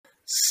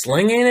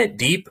Slinging It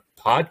Deep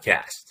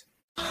podcast.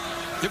 You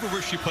ever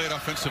wish you played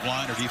offensive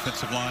line or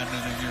defensive line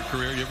in your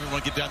career? You ever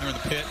want to get down there in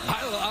the pit?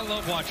 I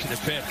love watching the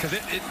pit because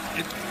it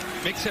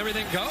makes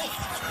everything go.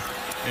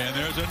 And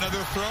there's another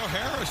throw.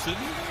 Harrison.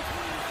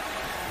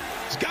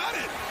 He's got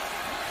it.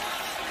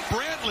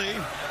 Brantley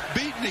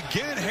beaten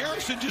again.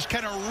 Harrison just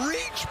kind of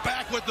reached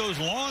back with those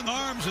long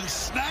arms and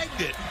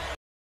snagged it.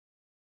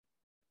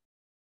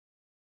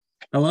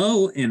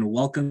 Hello, and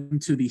welcome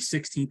to the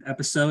 16th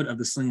episode of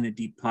the Slinging It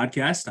Deep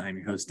podcast. I'm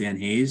your host, Dan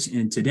Hayes,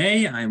 and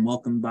today I'm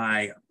welcomed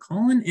by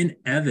Colin and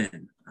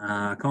Evan.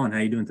 Colin, how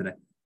are you doing today?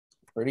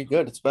 Pretty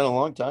good. It's been a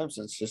long time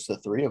since just the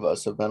three of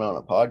us have been on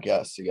a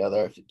podcast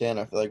together. Dan,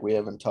 I feel like we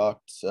haven't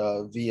talked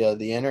via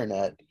the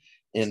internet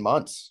in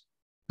months.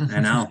 I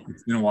know.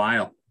 It's been a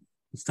while.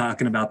 I was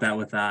talking about that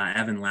with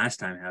Evan last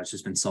time, how it's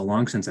just been so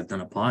long since I've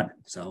done a pod.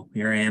 So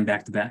here I am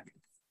back to back.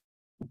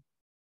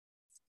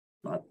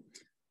 But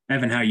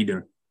Evan, how are you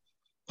doing?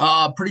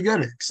 Pretty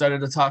good. Excited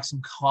to talk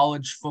some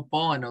college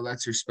football. I know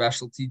that's your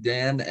specialty,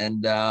 Dan,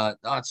 and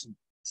it's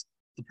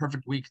the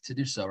perfect week to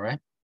do so, right?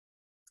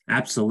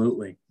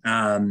 Absolutely.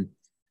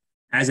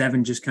 As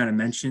Evan just kind of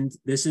mentioned,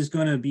 this is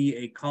going to be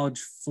a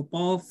college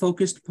football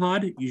focused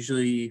pod.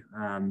 Usually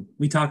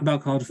we talk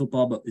about college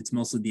football, but it's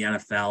mostly the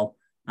NFL.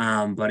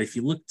 But if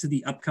you look to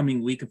the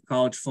upcoming week of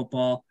college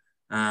football,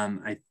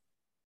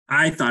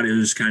 I thought it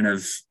was kind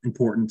of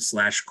important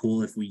 /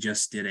 cool if we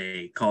just did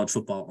a college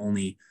football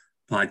only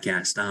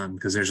podcast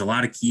because there's a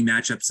lot of key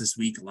matchups this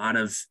week, a lot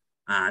of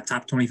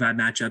top 25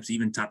 matchups,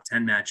 even top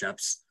 10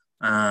 matchups.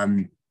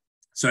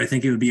 So I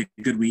think it would be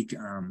a good week,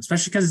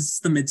 especially because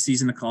it's the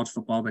midseason of college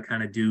football, to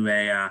kind of do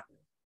a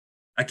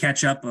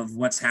catch up of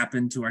what's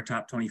happened to our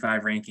top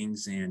 25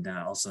 rankings and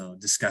also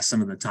discuss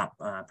some of the top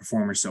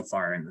performers so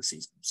far in the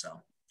season.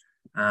 So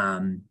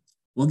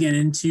we'll get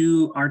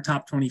into our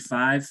top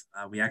 25.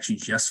 We actually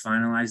just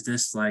finalized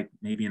this like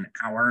maybe an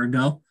hour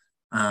ago.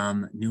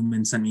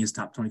 Newman sent me his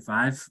top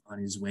 25 on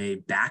his way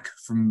back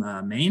from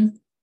Maine.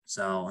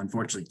 So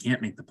unfortunately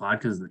can't make the pod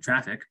because of the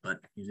traffic, but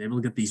he was able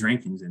to get these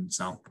rankings in.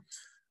 So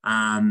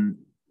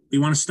we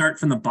want to start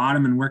from the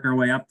bottom and work our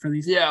way up for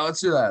these. Yeah, let's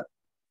do that.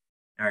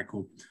 All right,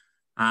 cool.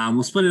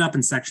 We'll split it up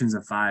in sections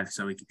of 5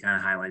 so we can kind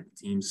of highlight the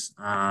teams.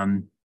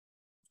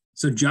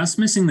 So just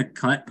missing the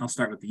cut, I'll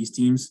start with these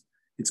teams.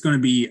 It's going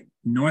to be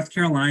North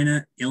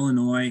Carolina,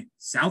 Illinois,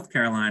 South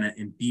Carolina,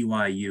 and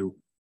BYU.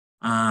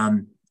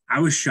 I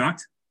was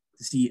shocked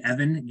to see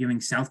Evan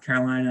giving South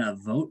Carolina a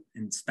vote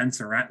and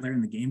Spencer Rattler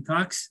in the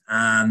Gamecocks.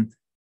 Kind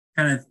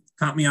of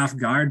caught me off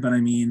guard, but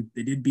I mean,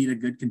 they did beat a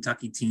good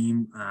Kentucky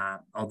team,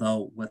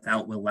 although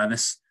without Will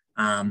Levis.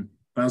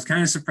 But I was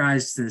kind of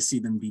surprised to see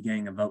them be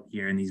getting a vote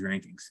here in these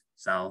rankings.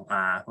 So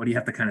what do you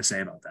have to kind of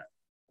say about that?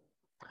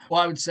 Well,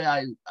 I would say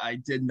I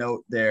did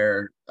note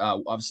their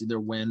obviously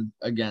their win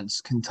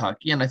against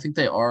Kentucky, and I think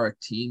they are a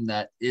team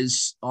that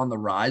is on the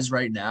rise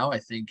right now. I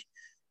think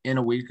in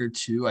a week or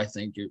two, I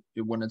think it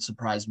wouldn't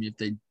surprise me if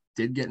they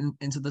did get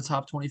into the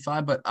top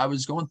 25. But I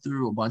was going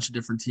through a bunch of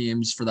different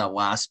teams for that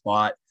last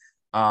spot.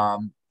 I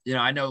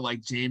know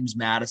like James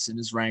Madison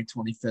is ranked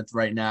 25th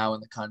right now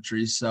in the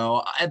country.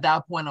 So at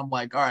that point, I'm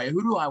like, all right,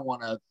 who do I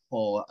want to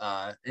pull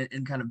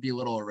and kind of be a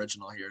little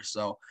original here?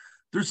 So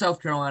through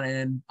South Carolina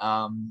in,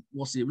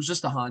 we'll see. It was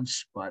just a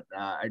hunch, but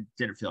I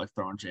didn't feel like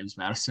throwing James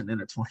Madison in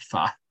at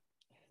 25.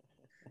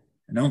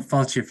 I don't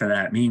fault you for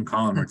that. Me and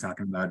Colin were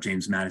talking about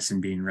James Madison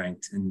being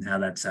ranked and how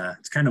that's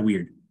it's kind of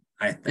weird.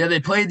 Yeah, they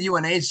played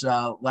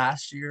UNH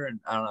last year, and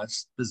I don't know,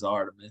 it's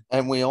bizarre to me.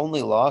 And we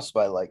only lost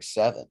by like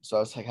 7. So I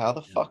was like, how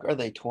the fuck are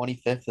they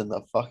 25th in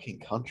the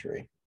fucking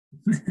country?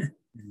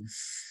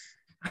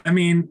 I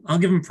mean, I'll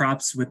give them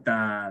props with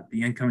the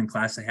incoming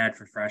class they had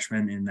for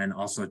freshmen and then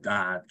also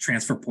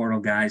transfer portal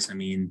guys. I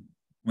mean,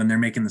 when they're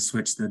making the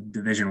switch to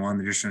Division I,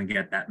 they're just going to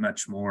get that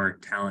much more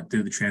talent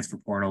through the transfer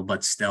portal,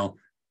 but still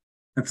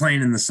they're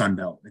playing in the Sun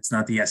Belt. It's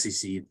not the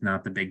SEC. It's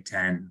not the Big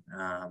Ten.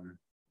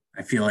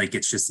 I feel like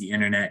it's just the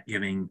internet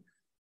giving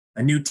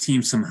a new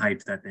team some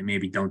hype that they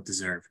maybe don't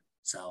deserve.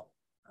 So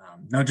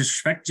no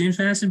disrespect to James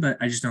Madison, but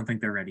I just don't think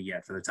they're ready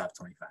yet for the top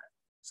 25.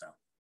 So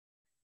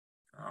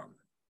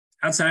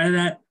outside of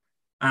that,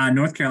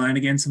 North Carolina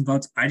getting some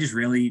votes. I just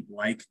really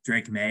like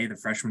Drake May, the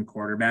freshman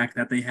quarterback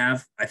that they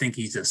have. I think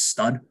he's a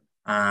stud.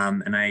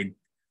 And I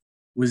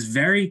was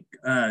very,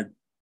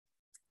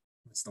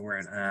 what's the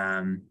word?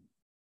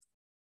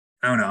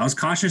 I don't know. I was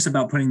cautious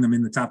about putting them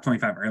in the top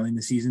 25 early in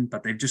the season,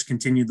 but they've just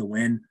continued to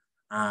win.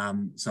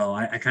 So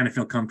I kind of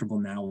feel comfortable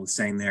now with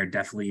saying they're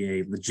definitely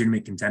a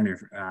legitimate contender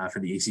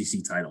for the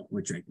ACC title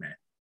with Drake May.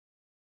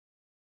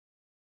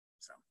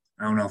 So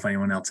I don't know if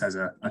anyone else has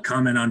a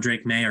comment on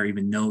Drake May or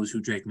even knows who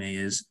Drake May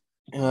is.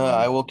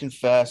 I will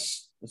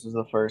confess, this is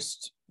the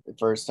first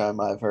time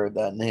I've heard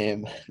that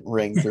name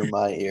ring through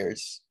my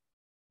ears.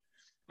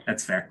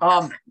 That's fair.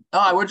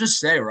 I would just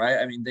say, right,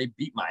 I mean, they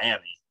beat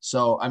Miami.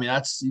 So, I mean,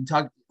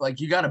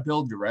 you got to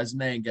build your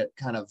resume and get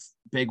kind of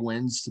big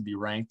wins to be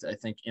ranked, I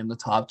think, in the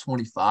top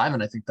 25.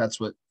 And I think that's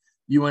what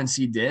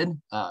UNC did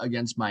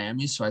against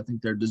Miami. So I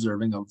think they're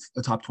deserving of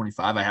a top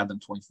 25. I had them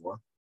 24.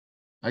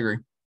 I agree.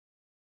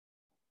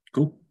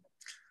 Cool.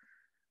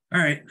 All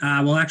right.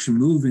 We'll actually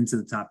move into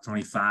the top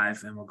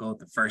 25 and we'll go with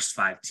the first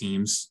 5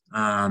 teams.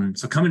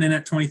 So coming in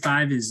at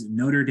 25 is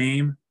Notre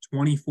Dame,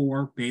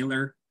 24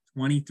 Baylor,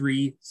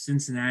 23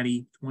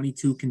 Cincinnati,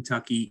 22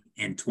 Kentucky,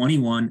 and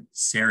 21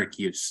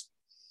 Syracuse.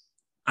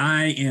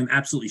 I am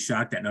absolutely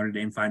shocked that Notre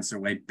Dame finds their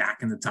way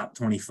back in the top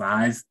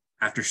 25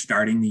 after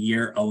starting the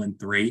year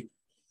 0-3.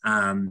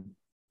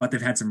 But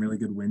they've had some really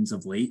good wins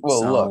of late.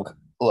 Well,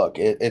 look,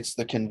 it's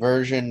the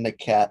conversion to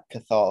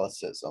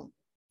Catholicism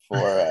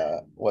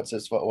for what's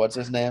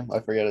his name? I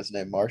forget his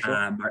name.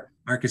 Marshall?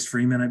 Marcus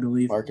Freeman, I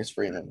believe. Marcus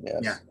Freeman,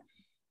 yes.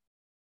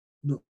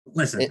 Yeah.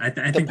 Listen, I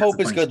think the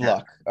Pope is good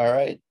luck. All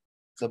right,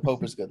 the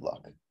Pope is good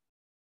luck.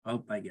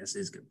 Pope, I guess,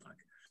 is good luck.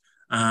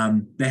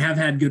 They have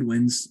had good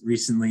wins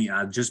recently.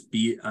 Just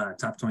beat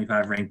top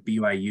 25 ranked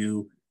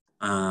BYU.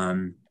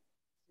 I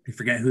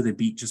forget who they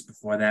beat just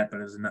before that,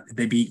 but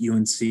they beat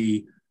UNC.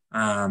 They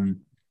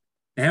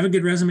have a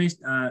good resume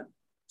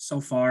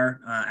so far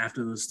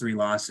after those 3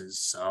 losses.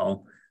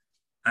 So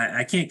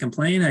I can't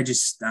complain. I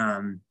just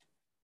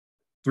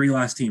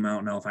 3-loss team. I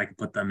don't know if I can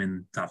put them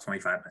in top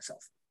 25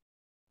 myself.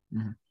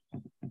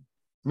 Mm-hmm.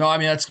 No, I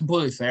mean, that's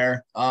completely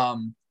fair.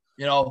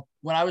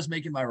 When I was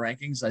making my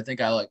rankings, I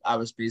think I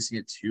was basing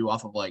it too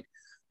off of like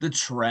the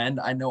trend.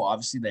 I know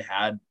obviously they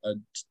had a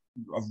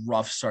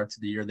rough start to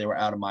the year. They were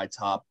out of my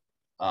top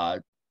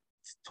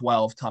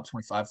 12, top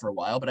 25 for a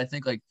while, but I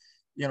think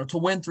to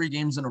win 3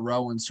 games in a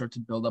row and start to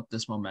build up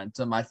this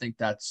momentum, I think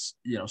that's,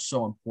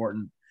 so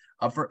important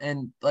I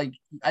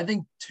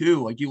think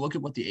too, you look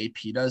at what the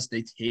AP does,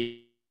 they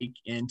take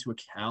into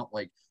account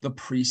the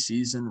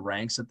preseason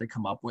ranks that they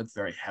come up with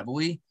very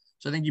heavily.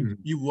 So I think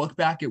you look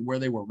back at where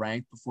they were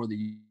ranked before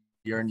the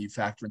year and you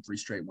factor in 3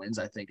 straight wins.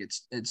 I think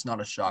it's not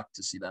a shock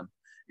to see them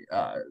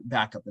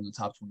back up in the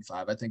top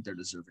 25. I think they're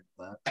deserving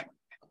of that.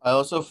 I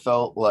also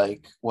felt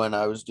like when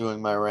I was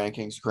doing my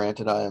rankings,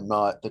 granted, I am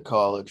not the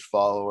college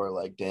follower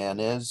like Dan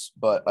is,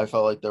 but I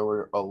felt like there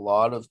were a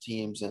lot of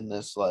teams in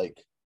this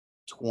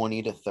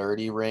 20 to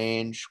 30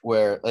 range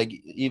where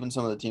even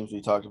some of the teams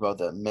we talked about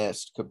that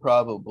missed could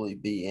probably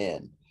be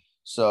in.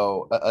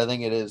 So I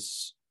think it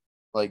is,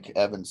 like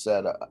Evan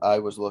said, I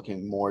was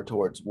looking more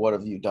towards what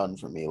have you done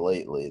for me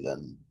lately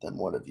than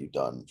what have you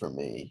done for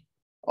me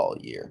all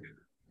year.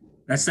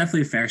 That's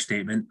definitely a fair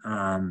statement.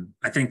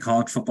 I think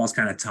college football is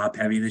kind of top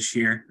heavy this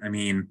year. I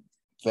mean,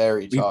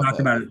 we've talked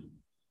about it.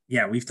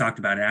 Yeah, we've talked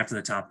about it after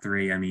the top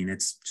 3. I mean,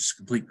 it's just a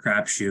complete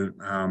crapshoot.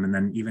 And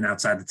then even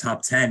outside the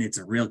top 10, it's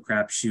a real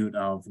crapshoot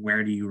of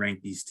where do you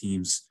rank these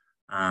teams.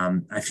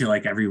 I feel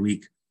like every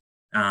week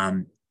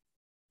I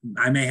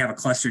may have a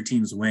cluster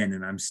teams win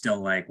and I'm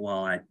still like,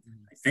 well, I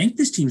think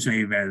this team's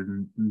maybe better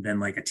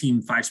than a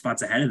team 5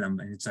 spots ahead of them.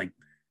 And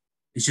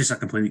it's just a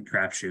complete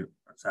crapshoot.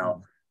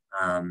 So,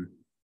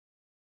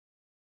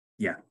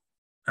 yeah,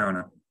 I don't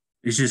know.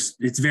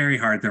 It's very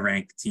hard to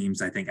rank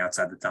teams, I think,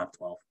 outside the top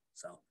 12.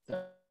 So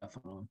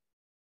definitely.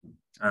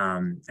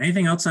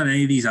 Anything else on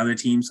any of these other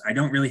teams? I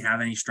don't really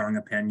have any strong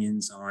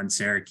opinions on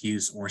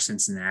Syracuse or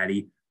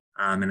Cincinnati.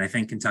 And I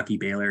think Kentucky,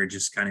 Baylor are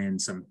just kind of in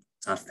some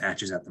tough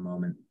patches at the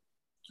moment.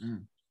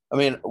 I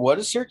mean, what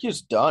has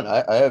Syracuse done?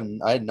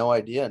 I had no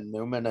idea.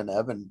 Newman and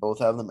Evan both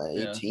have them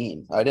at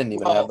 18. I didn't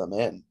even have them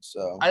in.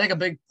 So I think a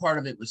big part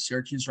of it with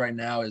Syracuse right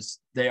now is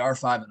they are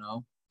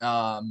 5-0.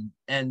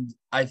 And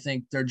I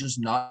think they're just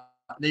not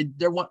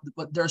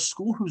they're a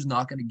school who's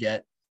not going to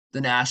get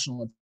the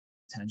national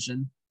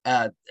attention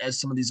as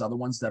some of these other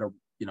ones that are,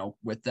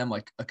 with them,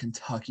 like a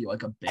Kentucky,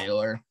 like a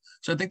Baylor.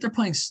 So I think they're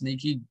playing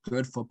sneaky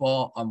good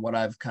football on what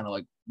I've kind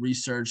of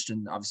researched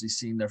and obviously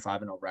seen their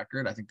 5-0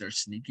 record. I think they're a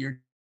sneakier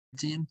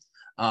team.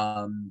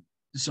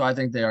 So I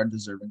think they are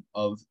deserving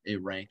of a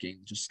ranking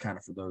just kind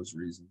of for those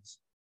reasons.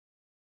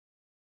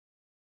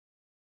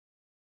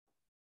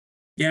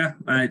 Yeah.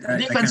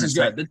 The defense is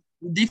good.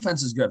 The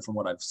defense is good from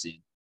what I've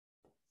seen.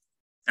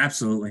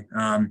 Absolutely.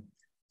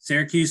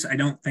 Syracuse, I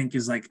don't think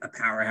is a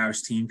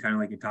powerhouse team, kind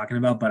of like you're talking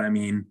about, but I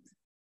mean,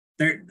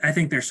 I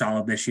think they're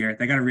solid this year.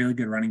 They got a really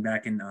good running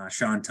back in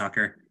Sean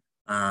Tucker.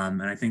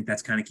 And I think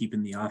that's kind of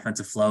keeping the offense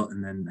afloat.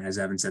 And then, as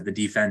Evan said, the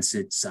defense,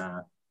 it's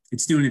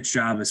doing its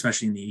job,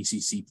 especially in the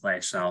ACC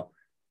play. So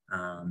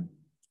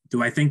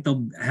do I think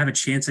they'll have a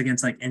chance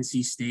against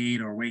NC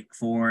State or Wake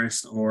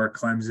Forest or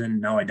Clemson?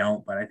 No, I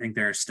don't, but I think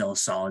they're still a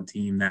solid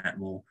team that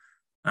will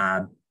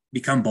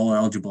become bowl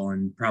eligible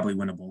and probably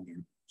win a bowl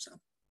game. So,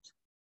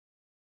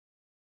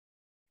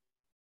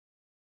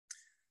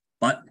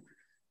 but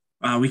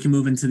we can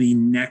move into the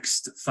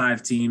next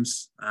 5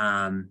 teams,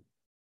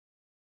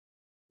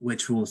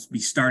 which will be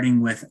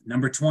starting with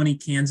number 20,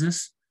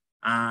 Kansas,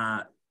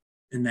 and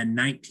then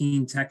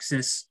 19,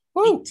 Texas,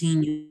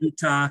 18,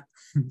 Utah,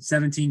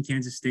 17,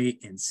 Kansas State,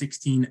 and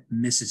 16,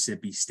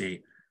 Mississippi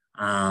State.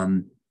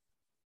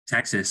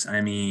 Texas,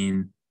 I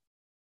mean,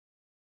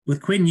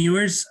 with Quinn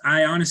Ewers,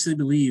 I honestly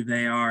believe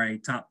they are a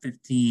top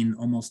 15,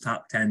 almost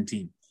top 10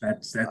 team.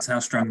 That's how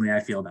strongly I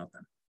feel about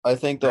them. I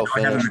think they'll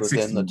finish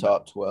within the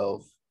top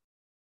 12.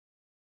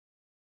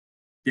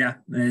 Yeah,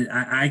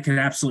 I could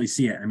absolutely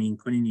see it. I mean,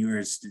 Quinn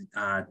Ewers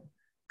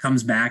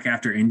comes back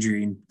after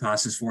injury and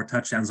tosses 4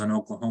 touchdowns on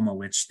Oklahoma,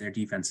 which their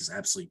defense is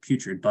absolutely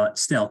putrid, but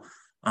still,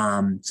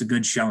 it's a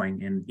good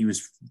showing. And he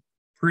was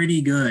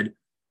pretty good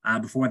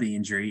before the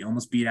injury,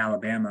 almost beat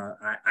Alabama.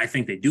 I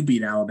think they do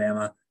beat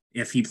Alabama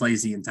if he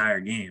plays the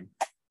entire game.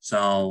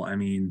 So, I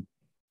mean,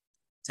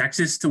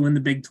 Texas to win the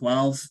Big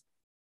 12,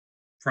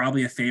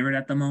 probably a favorite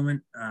at the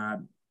moment.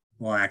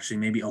 Well, actually,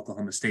 maybe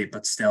Oklahoma State,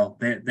 but still,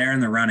 they're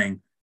in the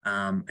running.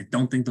 I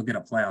don't think they'll get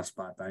a playoff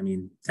spot, but I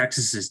mean,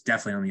 Texas is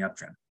definitely on the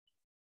uptrend.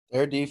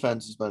 Their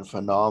defense has been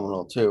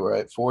phenomenal too,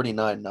 right?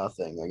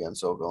 49-0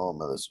 against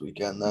Oklahoma this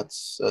weekend.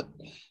 That's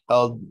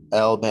held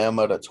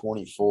Alabama to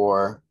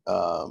 24.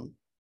 So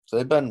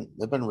they've been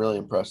really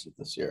impressive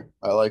this year.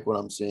 I like what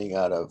I'm seeing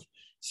out of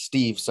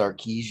Steve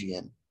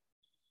Sarkisian.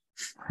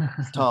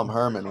 Tom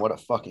Herman, what a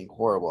fucking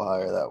horrible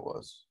hire that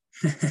was.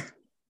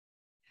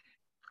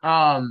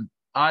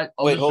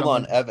 Wait, hold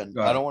on, Evan.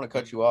 I don't want to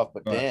cut you off,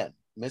 but Dan,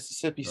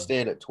 Mississippi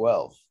State at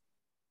 12.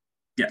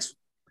 Yes.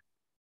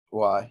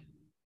 Why?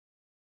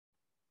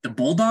 The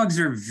Bulldogs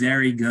are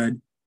very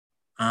good.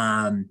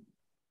 I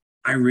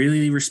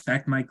really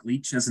respect Mike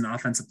Leach as an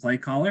offensive play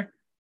caller.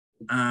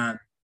 I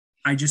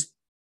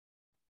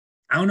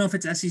don't know if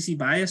it's SEC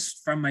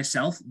bias from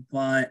myself,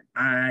 but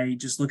I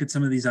just look at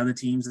some of these other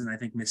teams, and I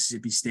think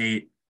Mississippi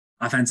State,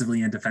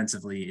 offensively and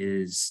defensively,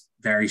 is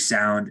very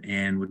sound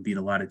and would beat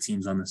a lot of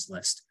teams on this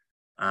list.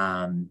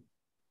 I'm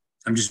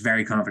just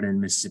very confident in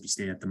Mississippi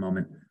State at the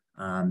moment.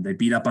 They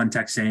beat up on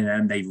Texas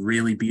A&M. They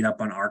really beat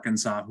up on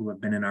Arkansas, who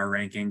have been in our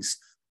rankings.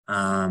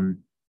 I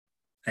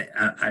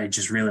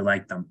just really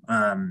like them.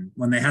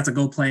 When they have to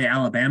go play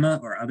Alabama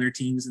or other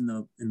teams in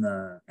the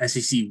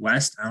SEC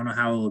West, I don't know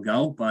how it will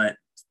go, but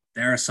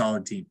they're a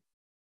solid team.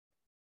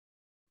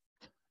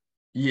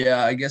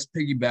 Yeah, I guess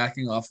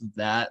piggybacking off of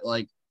that,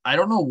 like, I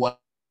don't know what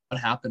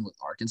happened with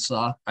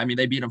Arkansas. I mean,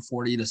 they beat them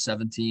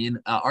 40-17.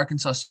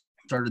 Arkansas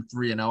started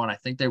 3-0, and I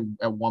think they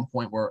at one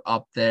point were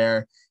up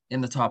there in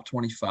the top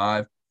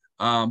 25.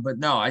 But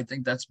no, I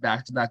think that's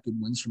back-to-back good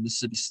wins from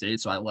Mississippi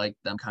State, so I like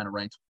them kind of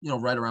ranked,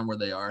 right around where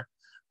they are.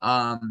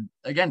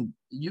 Again,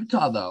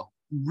 Utah, though,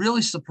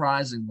 really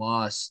surprising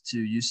loss to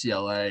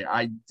UCLA.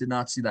 I did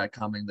not see that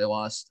coming. They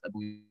lost, I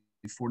believe,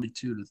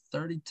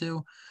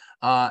 42-32.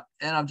 And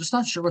I'm just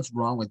not sure what's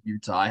wrong with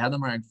Utah. I had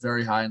them ranked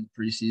very high in the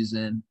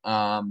preseason.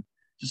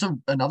 Just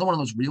another one of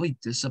those really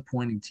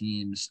disappointing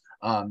teams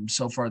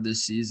so far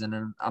this season.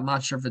 And I'm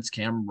not sure if it's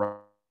Cam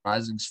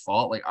Rising's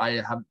fault. Like,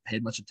 I haven't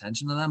paid much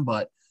attention to them,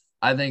 but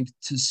I think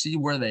to see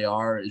where they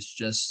are is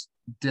just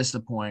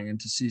disappointing. And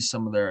to see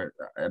some of they're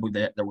a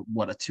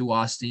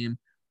 2-loss team.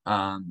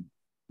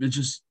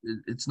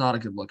 It's not a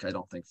good look, I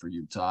don't think, for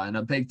Utah. And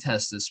a big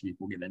test this week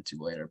we'll get into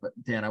later. But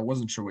Dan, I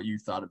wasn't sure what you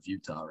thought of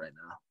Utah right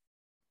now.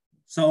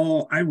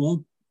 So I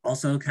will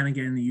also kind of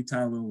get into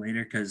Utah a little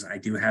later because I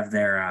do have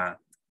their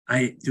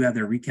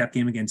recap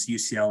game against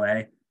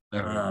UCLA.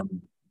 But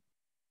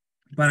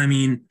I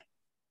mean,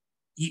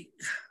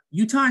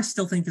 Utah I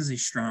still think is a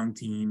strong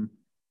team.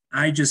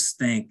 I just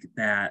think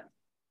that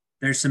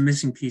there's some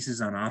missing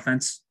pieces on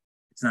offense.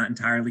 It's not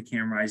entirely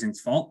Cam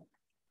Rising's fault.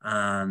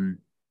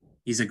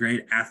 He's a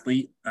great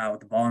athlete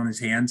with the ball in his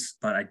hands,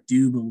 but I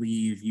do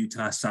believe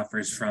Utah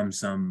suffers from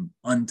some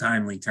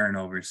untimely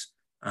turnovers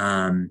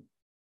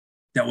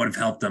that would have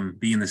helped them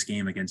be in this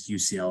game against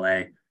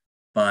UCLA.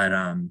 But,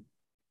 I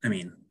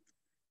mean,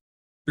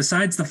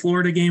 besides the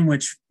Florida game,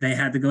 which they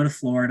had to go to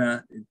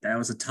Florida, that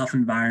was a tough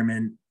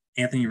environment.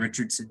 Anthony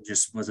Richardson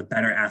just was a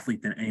better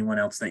athlete than anyone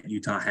else that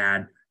Utah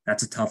had.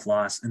 That's a tough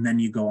loss. And then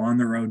you go on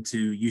the road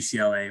to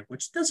UCLA,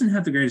 which doesn't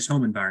have the greatest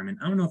home environment.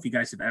 I don't know if you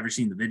guys have ever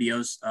seen the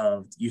videos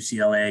of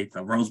UCLA,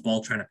 the Rose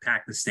Bowl, trying to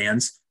pack the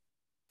stands.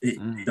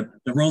 The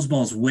Rose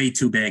Bowl is way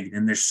too big,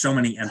 and there's so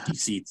many empty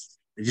seats.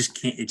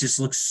 It just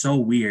looks so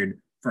weird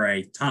for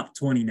a top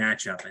 20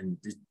 matchup, and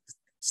the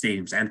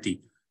stadium's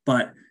empty.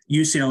 But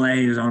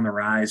UCLA is on the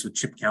rise with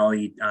Chip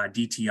Kelly.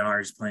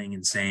 DTR is playing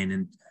insane,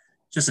 and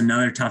just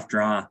another tough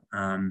draw.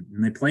 And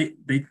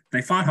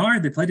they fought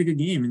hard. They played a good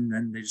game, and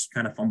then they just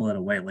kind of fumbled it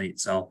away late.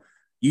 So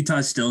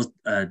Utah's still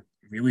a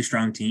really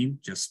strong team,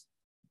 just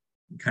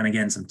kind of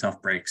getting some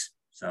tough breaks.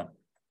 So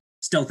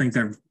still think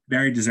they're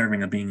very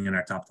deserving of being in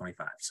our top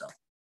 25. So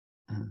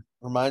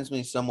reminds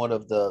me somewhat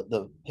of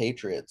the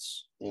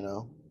Patriots,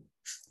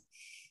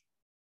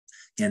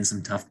 Getting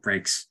some tough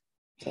breaks.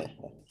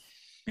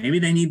 Maybe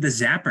they need the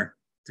zapper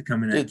to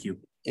come in at Q.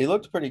 He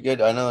looked pretty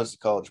good. I know it's a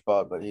college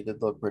pod, but he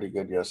did look pretty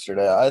good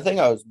yesterday. I think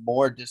I was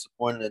more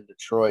disappointed in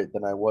Detroit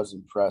than I was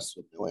impressed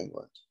with New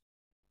England.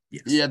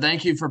 Yes. Yeah,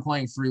 thank you for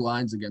playing 3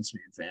 lines against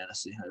me in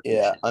fantasy.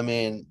 I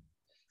mean,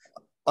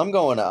 I'm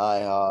going to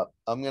IHOP.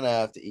 I'm going to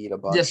have to eat a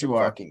bunch of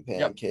fucking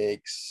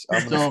pancakes.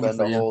 Yep. I'm going to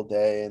spend a whole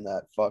day in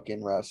that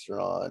fucking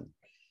restaurant.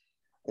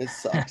 It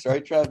sucks,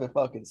 right, Trev? It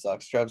fucking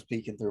sucks. Trev's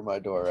peeking through my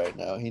door right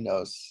now. He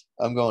knows.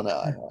 I'm going to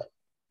IHOP.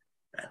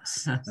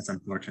 That's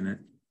unfortunate.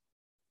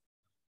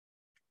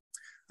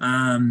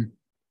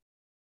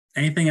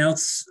 Anything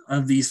else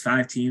of these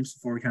 5 teams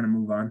before we kind of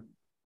move on?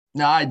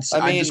 No, I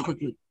just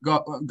quickly go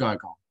ahead,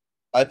 Colin.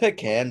 I picked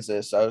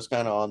Kansas. I was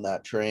kind of on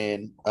that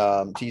train.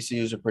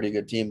 TCU is a pretty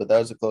good team, but that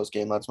was a close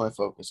game. That's my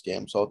focus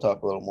game, so I'll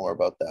talk a little more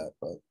about that.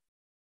 But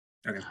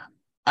Okay.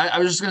 I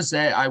was just gonna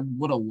say I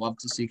would have loved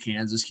to see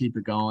Kansas keep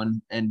it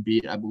going and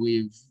beat, I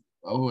believe,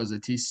 was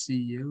it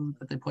TCU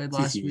that they played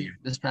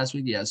this past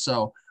week? Yeah.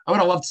 So I would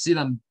have loved to see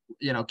them,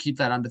 keep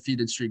that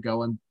undefeated streak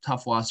going.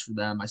 Tough loss for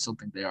them. I still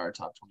think they are a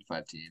top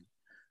 25 team.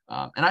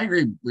 And I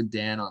agree with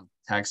Dan on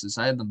Texas.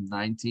 I had them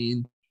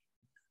 19.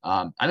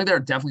 I think they're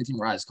definitely a team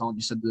rise. Colin,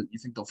 you said that you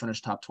think they'll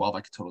finish top 12.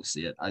 I could totally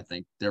see it. I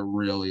think they're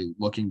really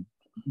looking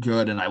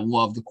good, and I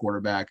love the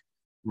quarterback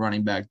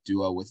running back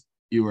duo with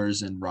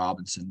Ewers and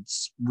Robinson.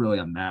 It's really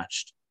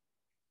unmatched.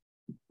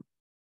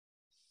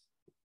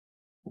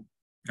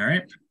 All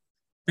right.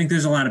 I think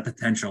there's a lot of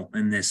potential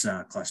in this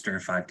cluster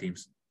of 5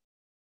 teams.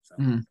 So.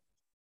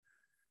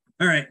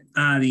 All right.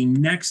 The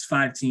next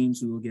 5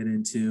 teams we will get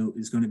into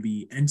is going to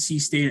be NC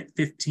State at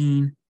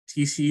 15,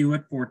 TCU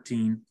at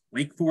 14,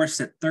 Wake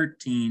Forest at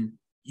 13,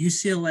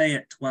 UCLA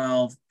at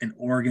 12, and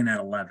Oregon at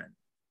 11.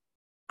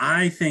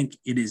 I think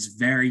it is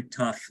very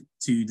tough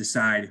to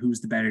decide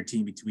who's the better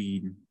team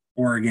between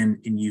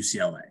Oregon and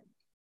UCLA.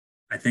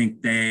 I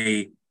think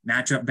they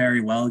match up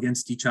very well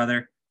against each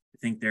other. I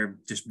think they're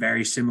just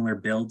very similar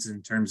builds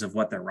in terms of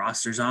what their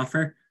rosters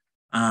offer.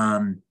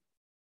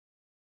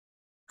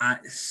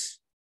 It's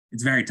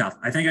very tough.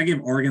 I think I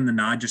give Oregon the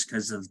nod just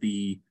because of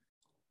the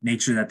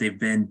nature that they've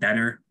been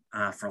better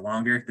for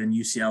longer than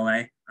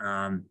UCLA.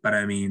 But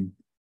I mean,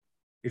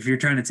 if you're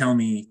trying to tell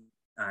me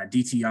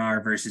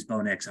DTR versus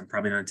Bo Nix, I'm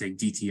probably going to take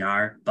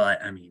DTR.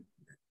 But I mean,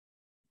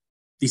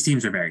 these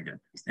teams are very good.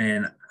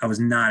 And I was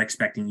not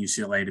expecting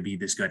UCLA to be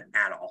this good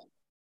at all.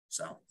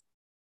 So.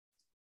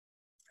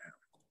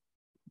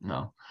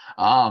 No.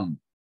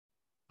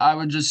 I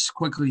would just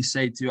quickly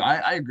say, too,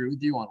 I agree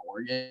with you on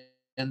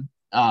Oregon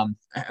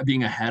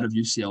being ahead of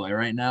UCLA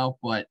right now.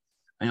 But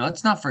I mean,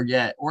 let's not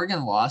forget,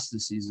 Oregon lost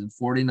this season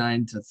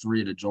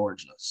 49-3 to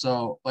Georgia.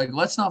 So,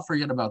 let's not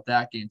forget about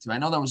that game, too. I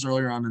know that was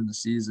earlier on in the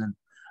season,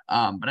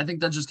 but I think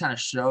that just kind of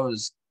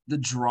shows the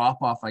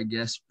drop-off, I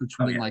guess,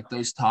 between,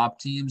 those top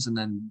teams and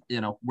then,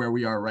 where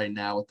we are right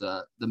now with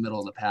the middle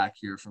of the pack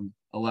here from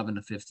 11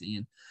 to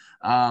 15.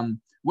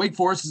 Wake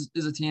Forest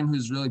is a team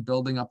who's really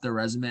building up their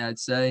resume, I'd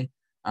say.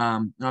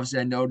 Obviously,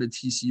 I noted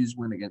TCU's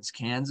win against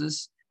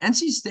Kansas.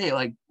 NC State,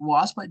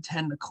 lost by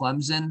 10 to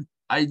Clemson.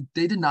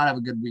 They did not have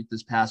a good week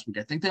this past week.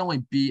 I think they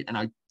only beat,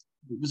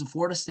 was it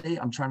Florida State?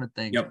 I'm trying to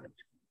think. Yep.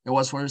 It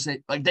was Florida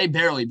State. They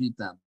barely beat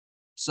them.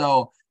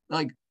 So,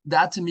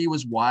 that to me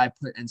was why I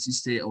put NC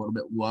State a little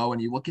bit low.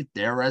 And you look at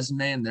their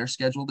resume and their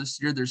schedule this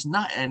year, there's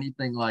not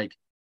anything,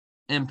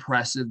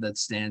 impressive that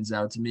stands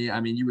out to me.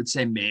 I mean, you would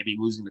say maybe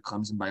losing to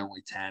Clemson by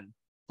only 10.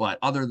 But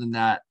other than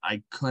that,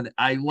 I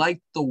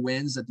liked the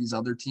wins that these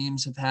other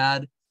teams have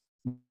had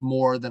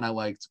more than I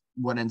liked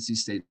what NC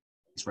State's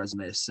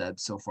resume has said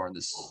so far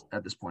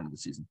at this point of the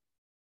season.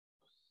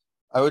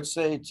 I would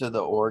say to the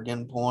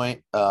Oregon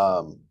point,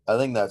 I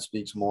think that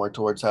speaks more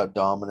towards how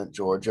dominant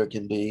Georgia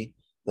can be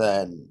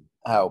than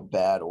how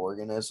bad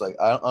Oregon is.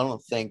 I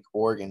don't think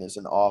Oregon is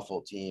an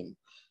awful team.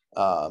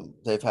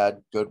 They've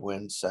had good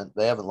wins since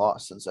they haven't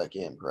lost since that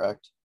game,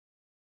 correct?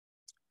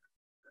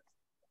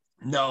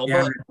 No,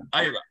 yeah.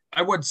 But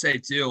I would say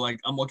too,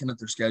 I'm looking at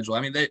their schedule.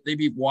 I mean, they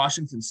beat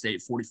Washington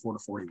State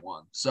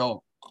 44-41.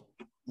 So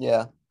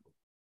yeah.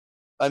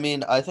 I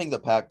mean, I think the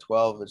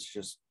Pac-12 is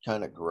just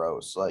kind of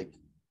gross.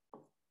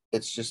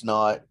 It's just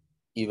not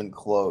even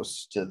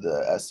close to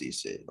the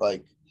SEC.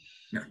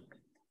 Yeah.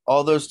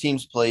 All those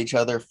teams play each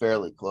other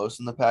fairly close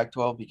in the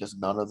Pac-12 because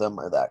none of them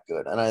are that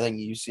good. And I think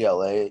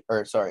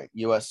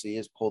USC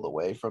has pulled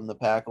away from the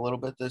Pac a little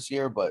bit this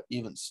year, but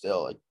even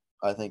still,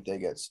 I think they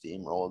get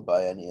steamrolled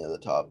by any of the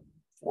top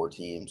 4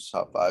 teams,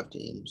 top 5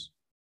 teams.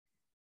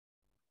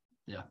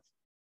 Yeah.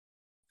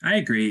 I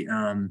agree.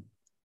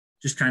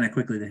 Just kind of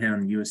quickly to hit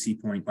on the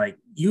USC point,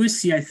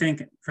 USC, I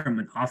think from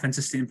an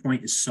offensive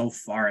standpoint is so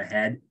far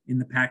ahead in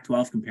the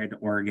Pac-12 compared to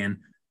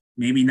Oregon,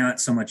 maybe not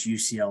so much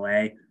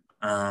UCLA.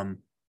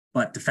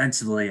 But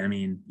defensively, I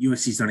mean,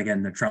 USC's going to get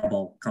into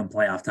trouble come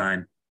playoff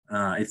time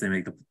if they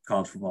make the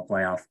college football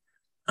playoff.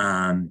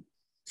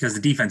 Because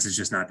the defense is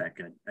just not that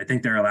good. I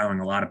think they're allowing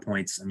a lot of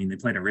points. I mean, they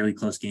played a really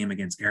close game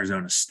against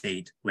Arizona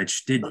State,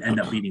 which did end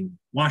up beating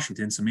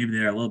Washington. So maybe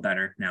they're a little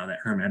better now that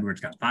Herm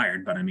Edwards got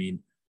fired. But I mean,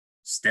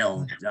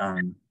 still,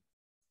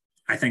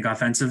 I think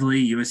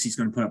offensively, USC is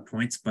going to put up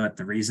points. But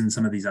the reason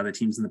some of these other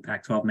teams in the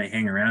Pac-12 may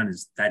hang around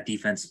is that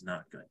defense is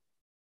not good.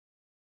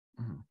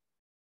 Mm-hmm.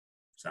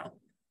 So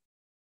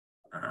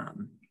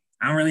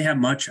I don't really have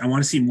much. I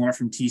want to see more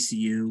from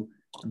TCU.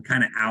 I'm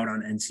kind of out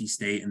on NC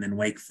State, and then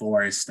Wake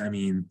Forest. I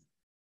mean,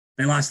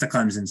 they lost to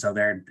Clemson, so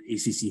their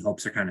ACC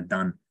hopes are kind of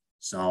done.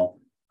 So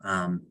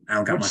I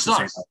don't got much to say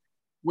about it.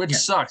 Which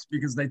sucks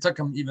because they took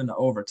them even to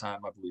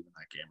overtime, I believe, in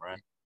that game,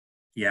 right?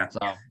 Yeah. So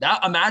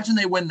imagine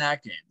they win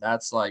that game.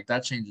 That's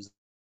that changes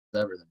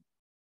everything.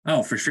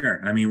 Oh, for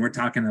sure. I mean, we're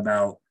talking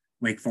about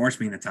Wake Forest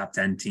being the top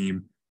 10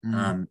 team.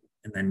 And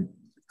then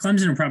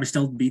Clemson will probably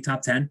still be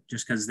top 10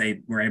 just because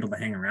they were able to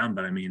hang around.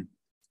 But I mean,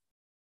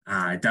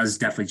 it does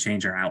definitely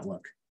change our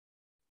outlook.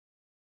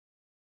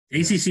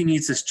 ACC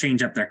needs to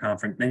change up their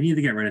conference. They need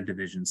to get rid of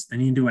divisions. They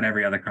need to do what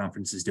every other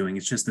conference is doing.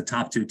 It's just the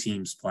top 2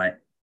 teams play.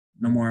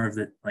 No more of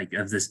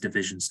of this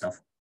division stuff.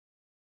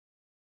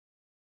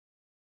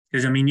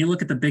 Because, I mean, you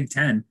look at the Big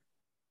Ten,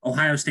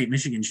 Ohio State,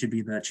 Michigan should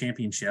be the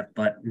championship,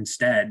 but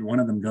instead one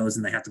of them goes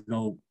and they have to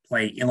go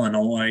play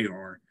Illinois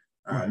or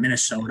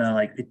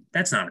Minnesota.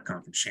 That's not a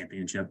conference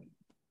championship.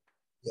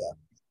 Yeah.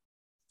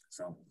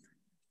 So,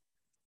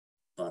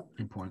 but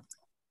good point.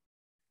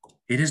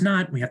 It is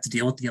not. We have to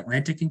deal with the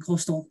Atlantic and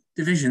Coastal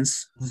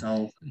divisions.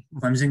 So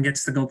Clemson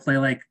gets to go play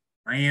like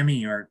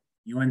Miami or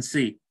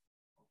UNC,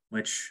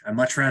 which I'd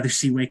much rather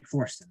see Wake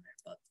Forest in there,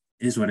 but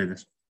it is what it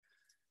is.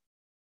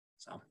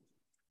 So,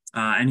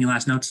 any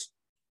last notes?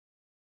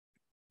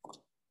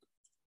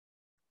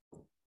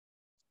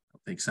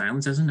 I'll take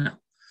silence as a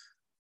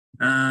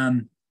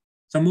no.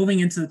 So moving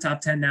into the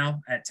top 10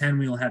 now. At 10,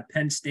 we will have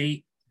Penn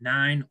State,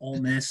 9,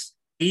 Ole Miss,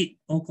 8,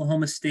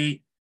 Oklahoma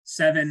State,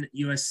 7,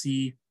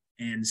 USC,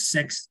 and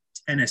 6,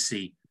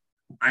 Tennessee.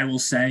 I will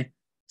say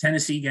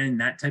Tennessee getting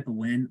that type of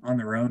win on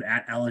the road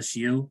at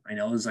LSU. I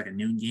know it was like a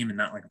noon game and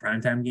not like a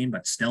primetime game,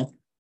 but still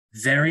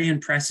very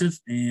impressive.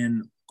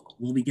 And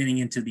we'll be getting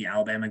into the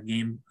Alabama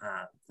game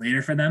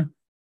later for them.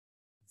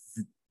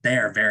 They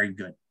are very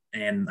good.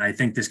 And I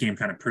think this game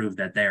kind of proved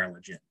that they are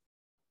legit.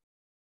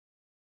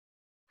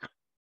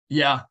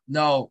 Yeah,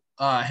 no,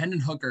 Hendon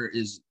Hooker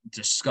is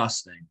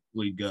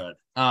disgustingly good.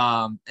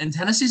 And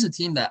Tennessee's a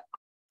team that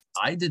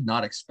I did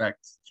not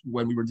expect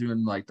when we were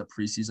doing like the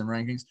preseason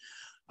rankings.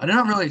 I did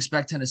not really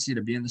expect Tennessee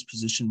to be in this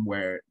position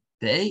where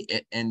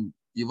and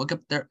you look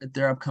up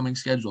their upcoming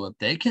schedule, if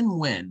they can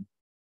win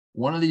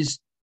one of these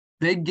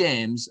big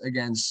games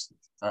against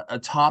a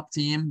top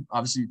team,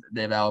 obviously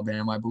they have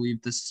Alabama, I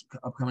believe, this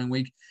upcoming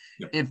week.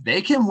 Yep. If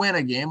they can win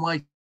a game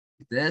like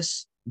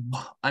this,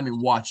 I mean,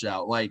 watch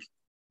out. Like,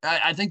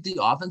 I think the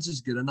offense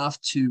is good enough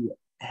to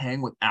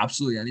hang with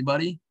absolutely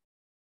anybody.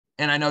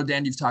 And I know,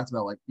 Dan, you've talked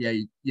about, like, yeah,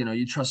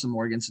 you trust them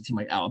more against a team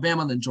like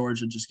Alabama than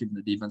Georgia, just given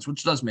the defense,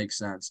 which does make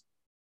sense.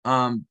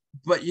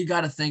 But you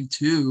got to think,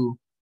 too,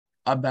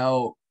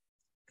 about,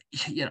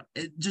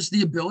 just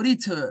the ability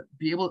to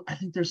be able – I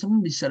think there's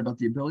something to be said about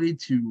the ability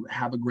to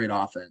have a great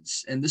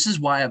offense. And this is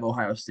why I have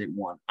Ohio State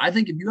 1. I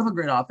think if you have a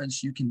great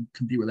offense, you can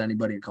compete with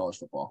anybody in college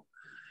football.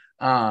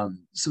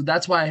 So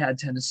that's why I had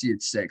Tennessee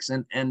at 6.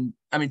 And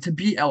I mean, to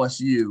beat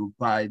LSU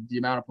by the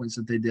amount of points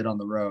that they did on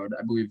the road,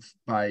 I believe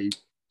by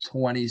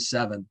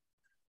 27.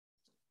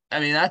 I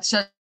mean, that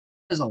says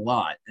a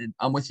lot. And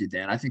I'm with you,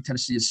 Dan. I think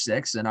Tennessee is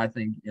 6. And I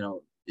think,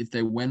 if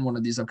they win one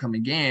of these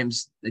upcoming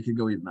games, they could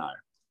go even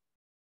higher.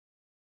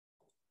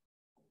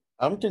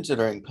 I'm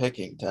considering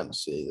picking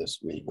Tennessee this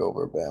week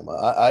over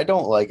Bama. I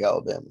don't like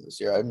Alabama this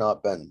year. I've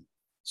not been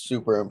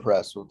super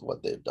impressed with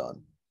what they've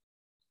done.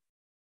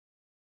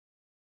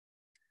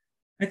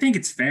 I think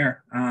it's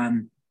fair. I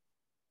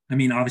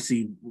mean,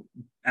 obviously,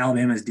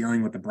 Alabama is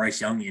dealing with the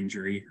Bryce Young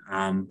injury,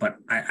 but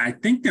I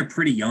think they're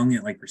pretty young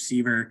at like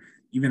receiver,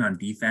 even on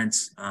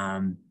defense.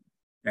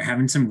 They're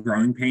having some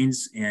growing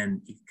pains,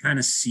 and you kind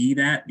of see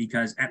that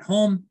because at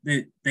home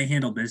they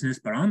handle business,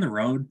 but on the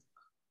road,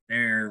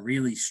 they're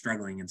really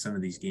struggling in some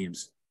of these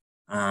games.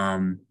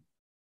 I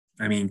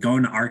mean,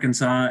 going to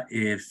Arkansas,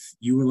 if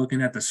you were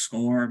looking at the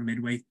score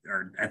midway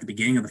or at the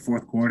beginning of the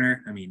fourth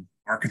quarter, I mean,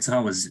 Arkansas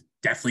was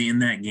definitely in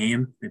that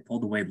game. They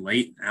pulled away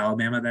late,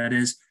 Alabama, that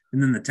is.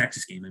 And then the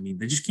Texas game, I mean,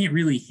 they just can't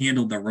really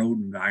handle the road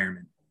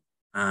environment.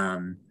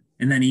 And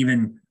then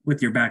even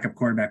with your backup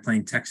quarterback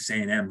playing Texas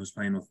A&M, who's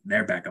playing with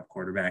their backup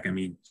quarterback, I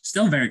mean,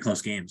 still a very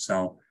close game.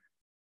 So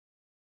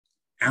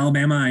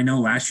Alabama, I know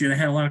last year they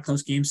had a lot of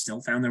close games,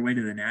 still found their way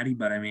to the Natty,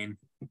 but I mean,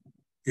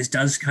 this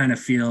does kind of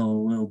feel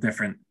a little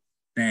different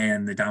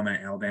than the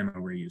dominant Alabama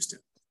we're used to.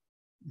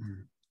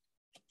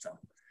 So,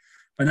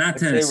 but not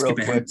to skip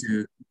ahead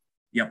to,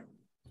 yep.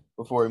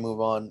 Before we move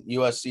on,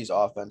 USC's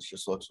offense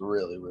just looks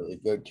really, really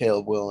good.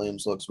 Caleb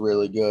Williams looks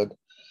really good.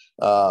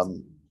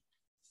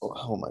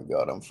 Oh my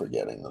God, I'm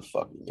forgetting the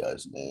fucking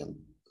guy's name.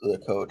 The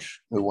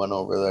coach who went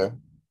over there.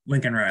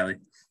 Lincoln Riley.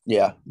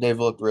 Yeah, they've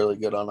looked really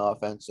good on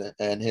offense,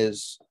 and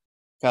his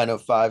kind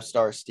of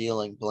 5-star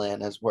stealing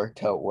plan has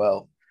worked out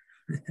well.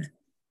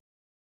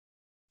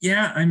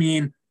 Yeah, I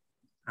mean,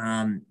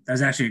 that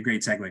was actually a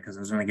great segue because I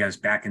was going to get us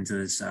back into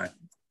this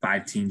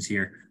 5 teams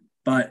here.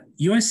 But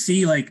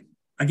USC, like,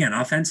 again,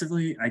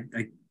 offensively,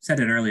 I said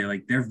it earlier,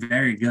 like, they're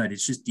very good.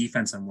 It's just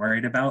defense I'm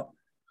worried about.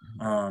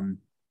 And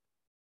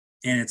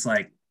it's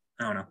like,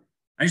 I don't know.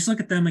 I just look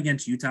at them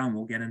against Utah, and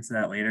we'll get into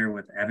that later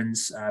with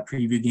Evan's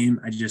preview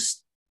game.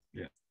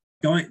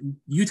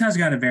 Utah's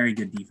got a very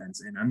good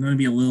defense, and I'm going to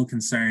be a little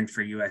concerned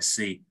for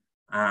USC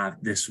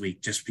this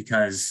week just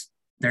because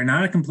they're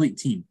not a complete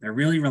team. They're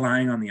really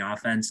relying on the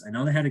offense. I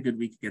know they had a good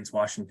week against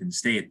Washington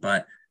State,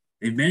 but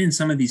they've been in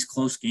some of these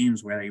close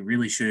games where they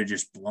really should have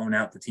just blown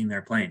out the team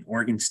they're playing.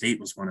 Oregon State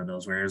was one of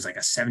those where it was like a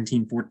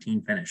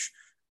 17-14 finish.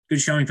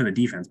 Good showing for the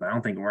defense, but I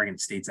don't think Oregon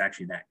State's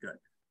actually that good.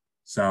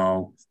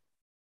 So,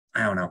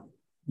 I don't know.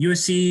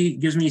 USC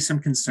gives me some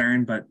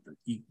concern, but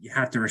you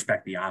have to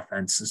respect the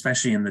offense,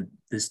 especially in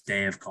this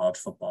day of college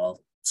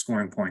football.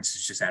 Scoring points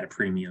is just at a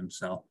premium.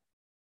 So,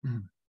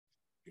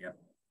 yeah.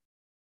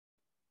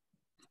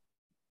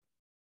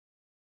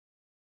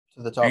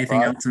 To the top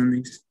Anything five? else in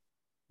these?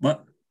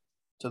 What?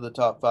 To the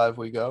top 5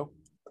 we go?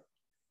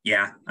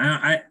 Yeah.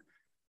 I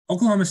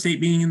Oklahoma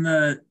State being in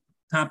the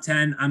top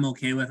 10, I'm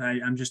okay with.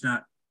 I'm just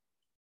not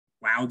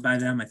wowed by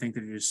them. I think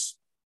they're just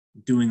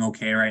doing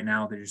okay right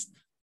now. They're just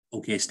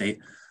okay State.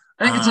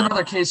 I think it's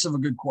another case of a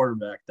good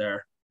quarterback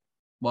there.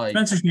 Like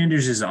Spencer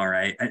Sanders is all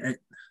right.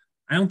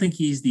 I don't think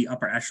he's the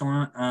upper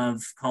echelon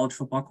of college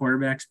football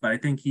quarterbacks, but I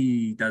think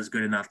he does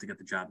good enough to get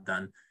the job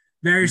done.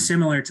 Very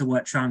similar to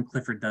what Sean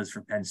Clifford does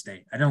for Penn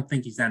State. I don't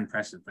think he's that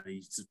impressive, but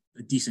he's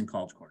a decent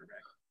college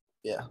quarterback.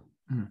 Yeah.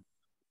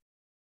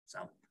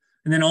 So,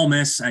 and then Ole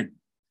Miss,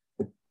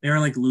 they were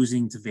like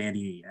losing to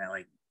Vandy,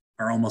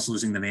 or almost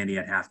losing to Vandy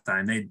at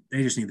halftime.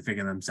 They just need to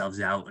figure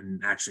themselves out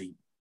and actually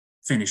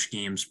finish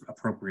games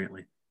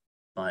appropriately,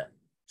 but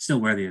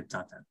still worthy of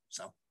top 10.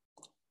 So,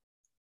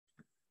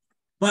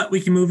 but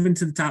we can move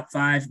into the top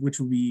 5, which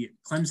will be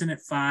Clemson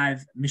at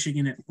 5,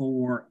 Michigan at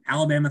 4,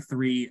 Alabama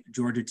 3,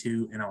 Georgia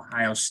 2, and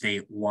Ohio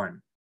State 1.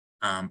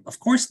 Of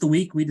course, the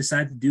week we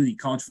decided to do the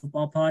college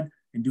football pod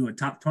and do a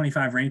top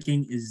 25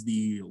 ranking is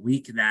the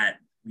week that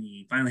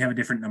we finally have a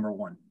different number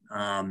 1.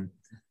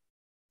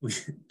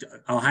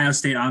 Ohio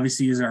State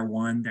obviously is our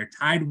 1. They're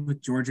tied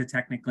with Georgia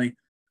technically,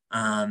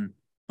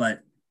 but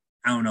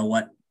I don't know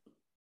what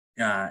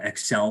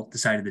Excel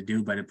decided to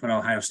do, but it put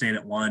Ohio State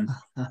at 1,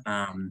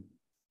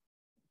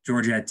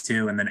 Georgia at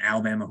 2, and then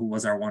Alabama, who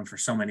was our 1 for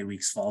so many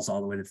weeks, falls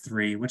all the way to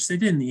 3, which they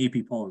did in the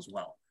AP poll as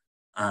well.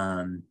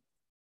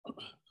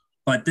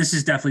 But this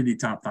is definitely the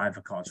top 5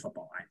 of college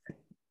football, I think.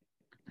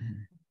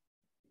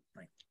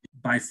 Like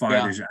by far,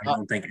 I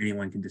don't think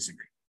anyone can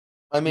disagree.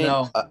 I mean,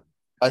 no.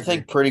 I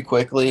think pretty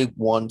quickly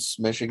once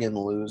Michigan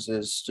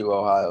loses to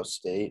Ohio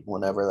State,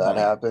 whenever that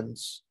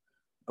happens,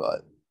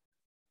 but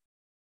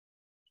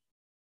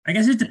I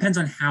guess it depends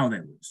on how they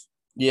lose.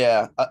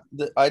 Yeah,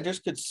 I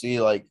just could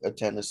see like a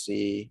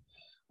Tennessee,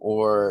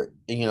 or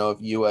if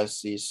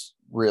USC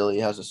really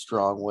has a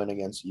strong win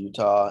against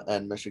Utah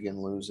and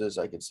Michigan loses,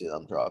 I could see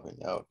them dropping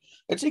out.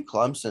 I'd see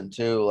Clemson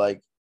too.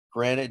 Like,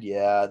 granted,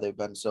 yeah, they've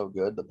been so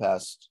good the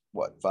past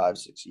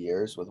 5-6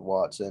 years with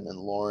Watson and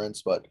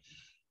Lawrence, but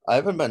I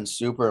haven't been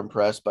super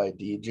impressed by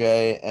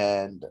DJ,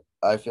 and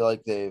I feel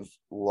like they've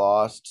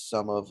lost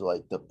some of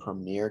like the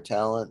premier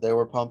talent they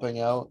were pumping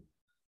out.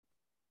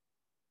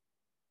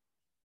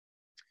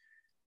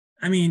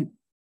 I mean,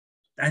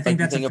 I think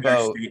that's the thing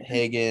about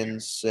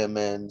Higgins,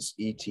 Simmons,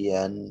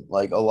 ETN,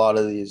 like a lot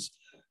of these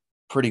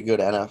pretty good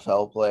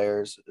NFL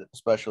players,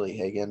 especially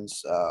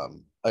Higgins.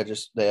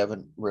 They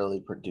haven't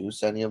really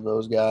produced any of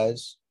those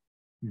guys.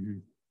 Mm-hmm.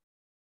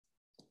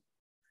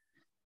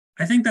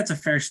 I think that's a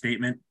fair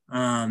statement.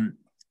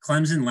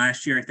 Clemson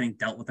last year, I think,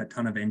 dealt with a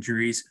ton of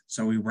injuries,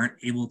 so we weren't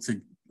able to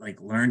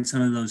learn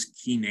some of those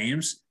key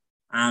names.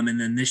 And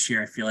then this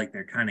year, I feel like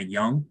they're kind of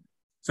young.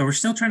 So we're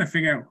still trying to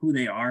figure out who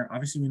they are.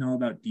 Obviously, we know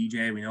about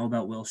DJ. We know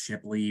about Will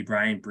Shipley,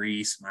 Brian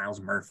Brees, Miles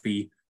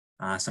Murphy,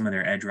 some of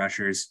their edge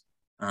rushers.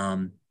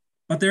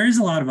 But there is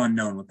a lot of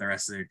unknown with the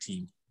rest of their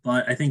team.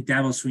 But I think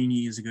Dabo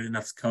Swinney is a good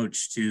enough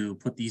coach to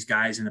put these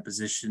guys in a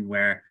position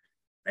where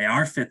they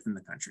are 5th in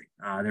the country.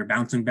 They're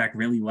bouncing back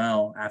really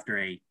well after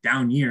a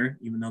down year,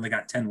 even though they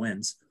got 10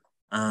 wins.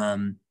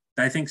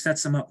 I think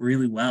sets them up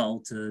really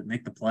well to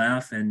make the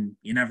playoff. And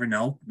you never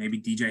know,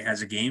 maybe DJ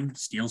has a game,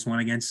 steals one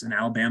against an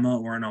Alabama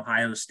or an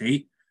Ohio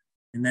State,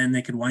 and then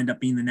they could wind up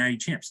being the Natty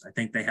champs. I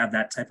think they have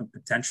that type of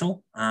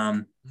potential.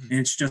 And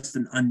it's just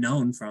an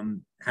unknown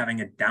from having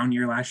a down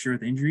year last year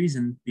with injuries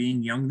and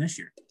being young this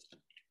year.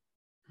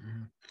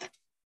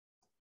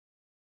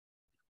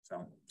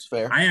 So it's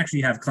fair. I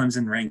actually have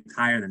Clemson ranked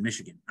higher than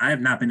Michigan. I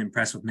have not been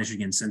impressed with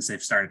Michigan since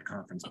they've started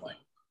conference play.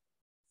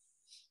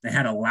 They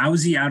had a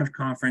lousy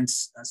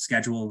out-of-conference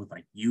schedule with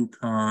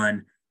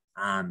UConn,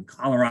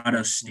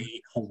 Colorado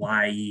State,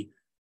 Hawaii.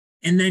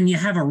 And then you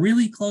have a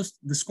really close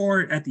 – the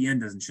score at the end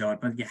doesn't show it,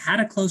 but you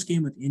had a close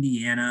game with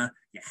Indiana.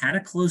 You had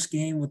a close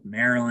game with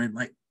Maryland.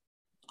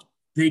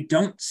 They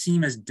don't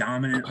seem as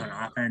dominant on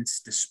offense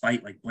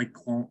despite Blake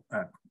Corum's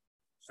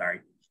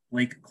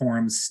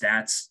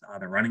stats,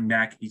 the running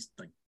back. He's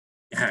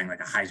having a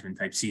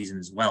Heisman-type season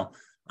as well.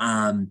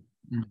 But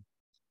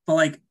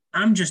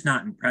I'm just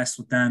not impressed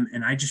with them,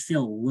 and I just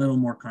feel a little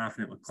more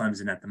confident with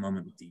Clemson at the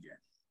moment with DJ.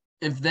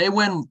 If they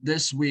win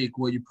this week,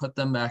 will you put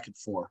them back at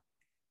 4?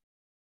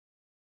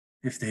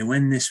 If they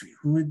win this week,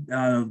 who would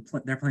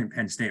they're playing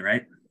Penn State,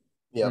 right?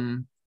 Yeah.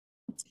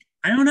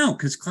 I don't know,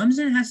 because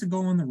Clemson has to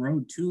go on the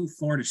road to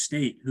Florida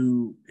State,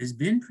 who has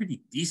been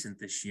pretty decent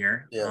this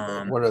year.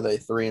 Yeah. What are they?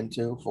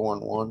 3-2,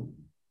 4-1?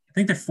 I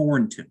think they're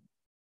 4-2.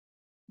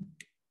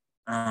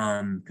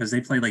 Because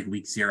they play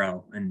week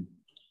 0 and.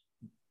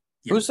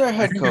 Yeah, who's their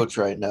head coach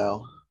right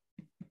now?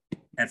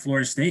 At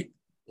Florida State?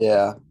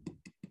 Yeah.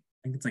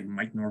 I think it's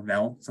Mike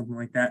Norvell, something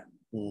like that.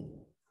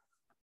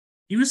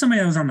 he was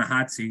somebody that was on the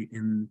hot seat,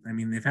 and I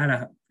mean they've had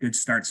a good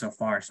start so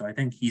far, so I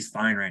think he's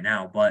fine right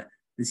now. But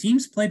the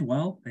team's played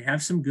well; they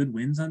have some good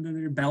wins under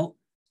their belt.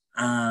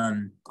 I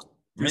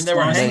mean, they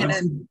were hanging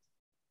in.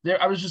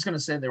 I was just gonna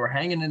say they were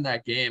hanging in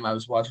that game. I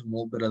was watching a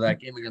little bit of that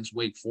game against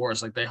Wake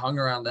Forest. Like they hung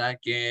around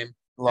that game.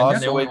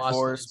 Lost to Wake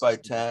Forest by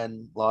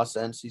 10. Lost to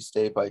NC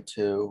State by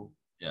 2.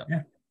 Yeah.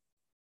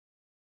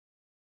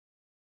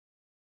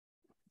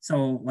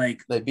 So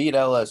like they beat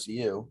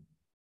LSU,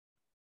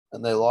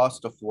 and they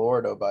lost to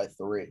Florida by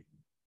 3.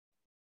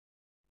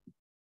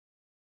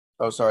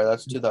 Oh, sorry,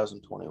 that's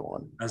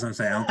 2021. I was gonna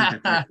say I don't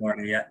think they're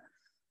Florida yet.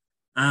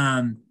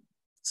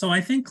 So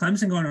I think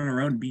Clemson going on the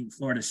road and beating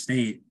Florida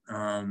State.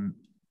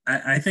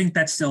 I think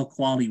that's still a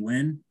quality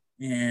win.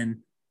 And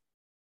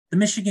the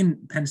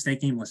Michigan Penn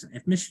State game, listen,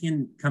 if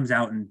Michigan comes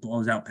out and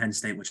blows out Penn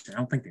State, which I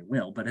don't think they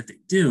will, but if they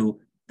do,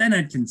 then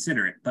I'd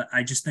consider it. But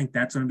I just think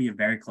that's going to be a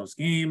very close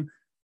game.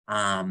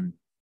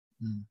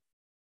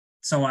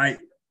 So I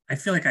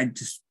feel like I'm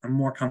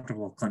more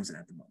comfortable with Clemson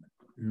at the moment,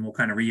 and we'll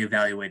kind of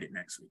reevaluate it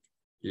next week.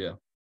 Yeah.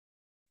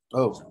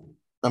 Oh, so.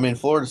 I mean,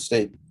 Florida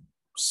State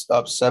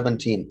up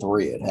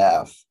 17-3 at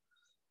half,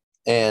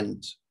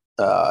 and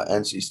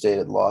NC State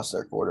had lost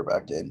their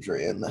quarterback to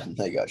injury, and then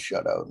they got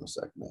shut out in the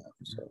second half.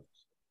 So.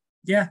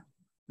 Yeah.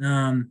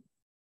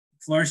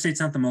 Florida State's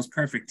not the most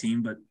perfect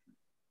team, but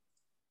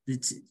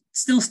it's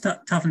still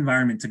tough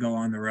environment to go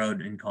on the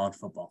road in college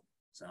football.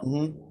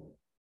 So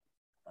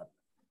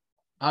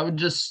I would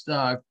just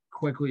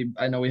quickly,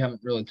 I know we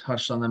haven't really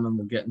touched on them, and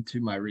we'll get into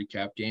my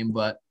recap game,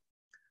 but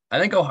I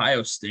think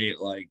Ohio State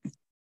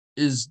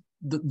is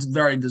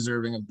very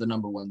deserving of the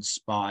number one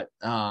spot.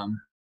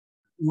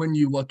 When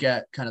you look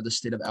at kind of the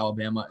state of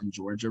Alabama and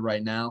Georgia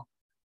right now,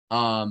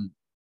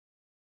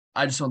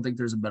 I just don't think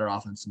there's a better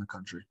offense in the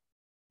country.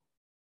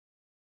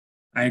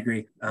 I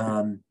agree.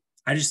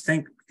 I just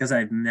think because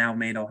I've now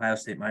made Ohio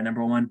State my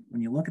number one,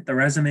 when you look at the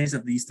resumes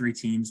of these three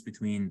teams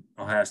between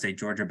Ohio State,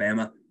 Georgia,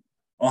 Bama,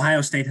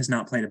 Ohio State has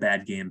not played a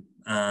bad game.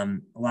 A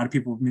lot of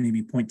people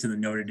maybe point to the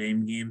Notre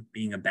Dame game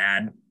being a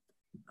bad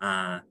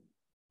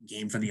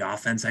game for the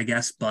offense, I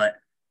guess, but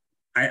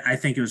I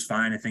think it was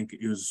fine. I think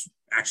it was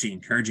actually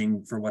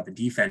encouraging for what the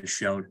defense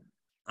showed.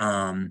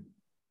 And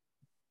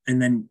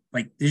then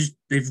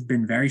they've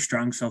been very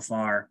strong so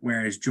far,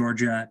 whereas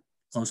Georgia,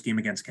 close game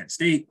against Kent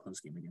State, close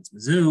game against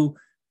Mizzou,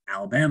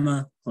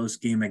 Alabama, close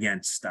game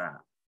against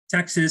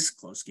Texas,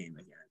 close game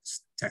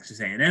against Texas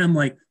A&M.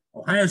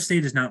 Ohio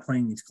State is not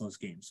playing these close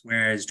games,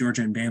 whereas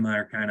Georgia and Bama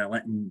are kind of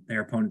letting their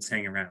opponents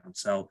hang around.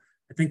 So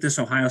I think this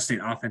Ohio State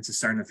offense is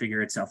starting to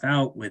figure itself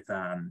out with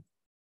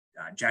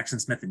Jackson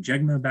Smith and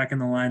Jigma back in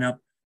the lineup.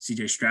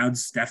 CJ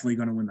Stroud's definitely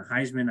going to win the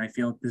Heisman, I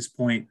feel, at this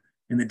point,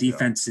 and the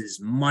defense is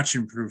much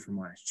improved from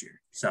last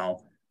year.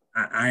 So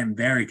I am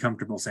very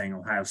comfortable saying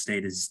Ohio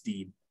State is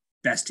the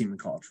best team in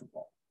college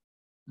football.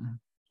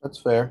 That's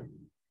fair.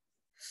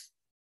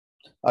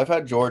 I've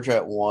had Georgia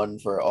at 1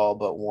 for all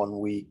but 1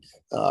 week.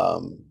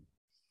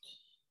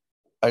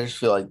 I just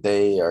feel like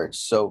they are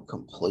so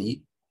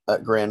complete.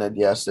 Granted,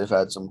 yes, they've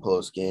had some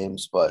close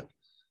games, but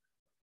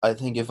I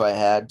think if I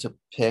had to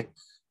pick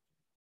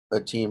a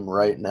team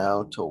right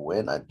now to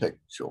win, I'd pick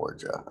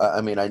Georgia.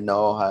 I mean, I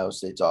know Ohio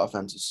State's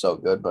offense is so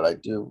good, but I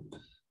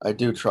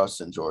do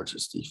trust in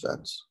Georgia's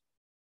defense.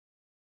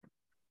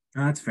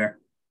 That's fair.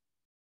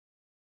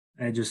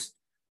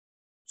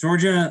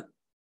 Georgia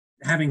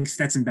having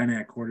Stetson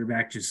Bennett at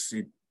quarterback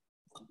it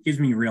gives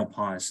me real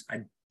pause.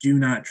 I do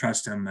not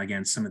trust him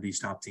against some of these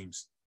top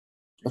teams.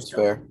 That's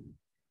fair.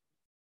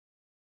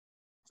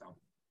 So,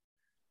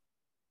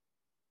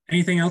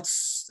 anything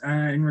else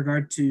in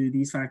regard to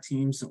these 5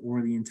 teams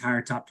or the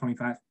entire top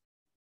 25?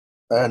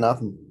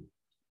 Nothing.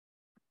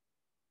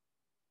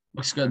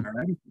 Looks good.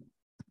 Alrighty.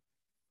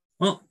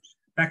 Well,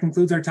 that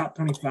concludes our top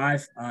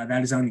 25.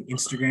 That is on the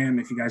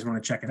Instagram if you guys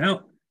want to check it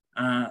out.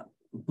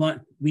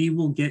 But we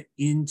will get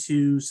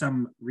into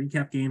some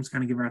recap games,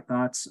 kind of give our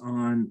thoughts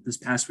on this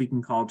past week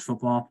in college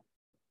football.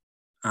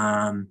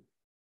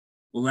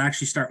 We'll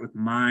actually start with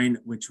mine,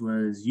 which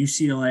was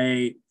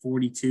UCLA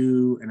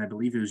 42, and I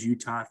believe it was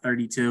Utah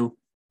 32.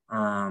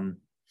 My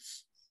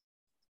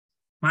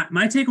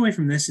takeaway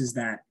from this is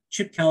that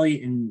Chip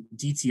Kelly and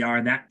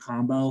DTR, that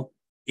combo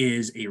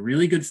is a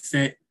really good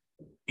fit,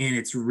 and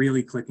it's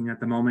really clicking at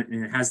the moment,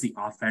 and it has the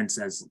offense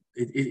as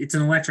it's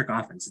an electric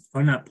offense. It's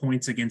putting up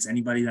points against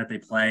anybody that they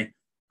play,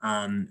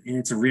 and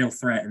it's a real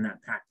threat in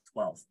that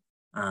Pac-12.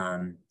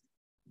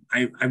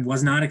 I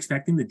was not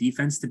expecting the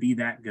defense to be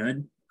that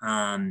good.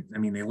 I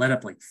mean, they let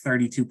up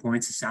 32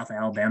 points to South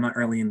Alabama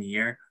early in the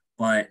year,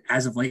 but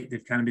as of late,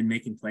 they've kind of been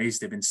making plays.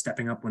 They've been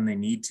stepping up when they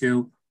need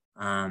to.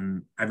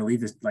 I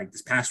believe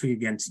this past week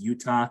against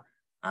Utah,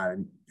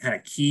 had a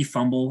key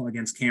fumble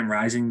against Cam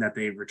Rising that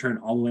they returned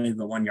all the way to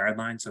the 1 yard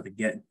line. So they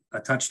get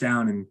a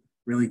touchdown and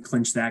really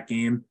clinch that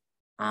game.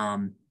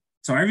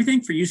 So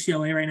everything for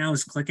UCLA right now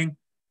is clicking.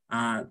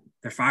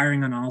 They're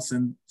firing on all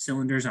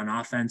cylinders on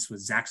offense with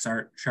Zach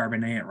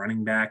Charbonnet at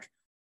running back.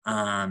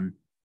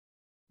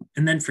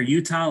 And then for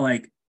Utah,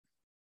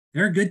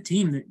 they're a good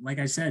team. That, like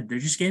I said, they're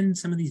just getting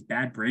some of these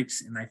bad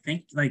breaks. And I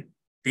think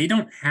they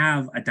don't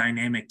have a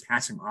dynamic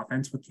passing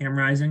offense with Cam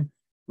Rising,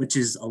 which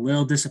is a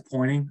little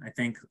disappointing. I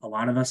think a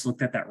lot of us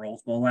looked at that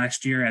Rose Bowl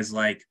last year as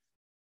like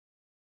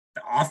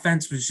the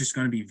offense was just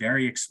going to be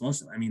very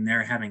explosive. I mean,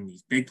 they're having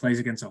these big plays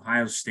against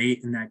Ohio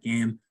State in that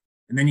game.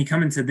 And then you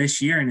come into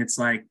this year and it's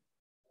like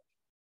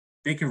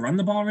they can run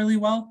the ball really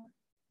well.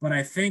 But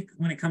I think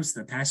when it comes to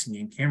the passing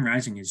game, Cam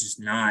Rising is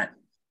just not,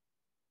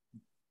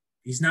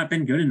 he's not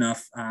been good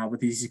enough with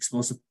these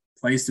explosive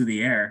plays through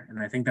the air. And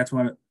I think that's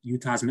what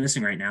Utah's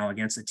missing right now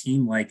against a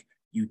team like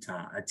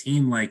Utah, a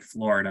team like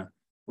Florida,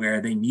 where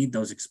they need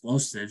those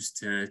explosives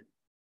to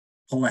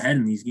pull ahead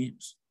in these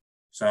games.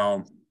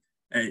 So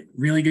a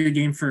really good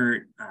game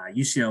for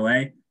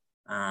UCLA.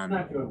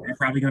 They're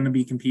probably going to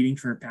be competing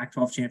for a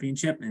Pac-12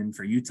 championship. And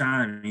for Utah,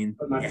 I mean,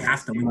 you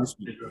have to win this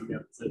week.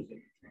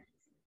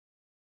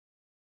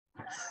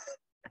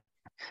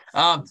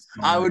 I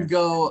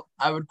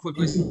would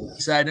quickly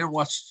say I didn't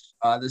watch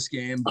this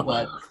game,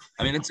 but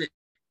I mean,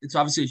 it's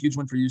obviously a huge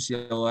win for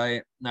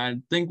UCLA. And I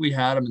think we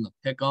had them in the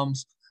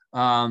pick'ems.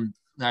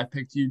 I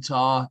picked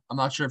Utah. I'm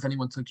not sure if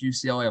anyone took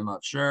UCLA. I'm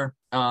not sure.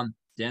 Dan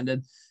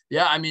did.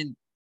 Yeah, I mean,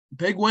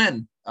 big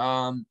win.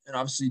 And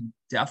obviously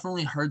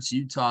definitely hurts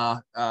Utah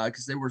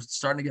because they were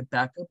starting to get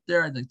back up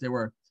there. I think they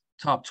were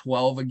top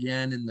 12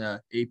 again in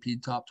the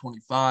AP top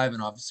 25.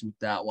 And obviously with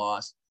that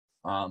loss,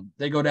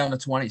 they go down to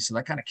 20. So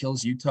that kind of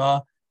kills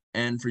Utah.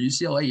 And for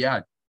UCLA,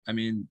 yeah, I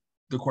mean,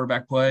 the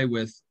quarterback play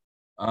with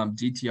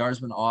DTR has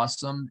been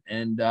awesome.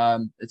 And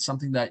it's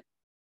something that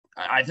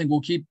I think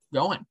will keep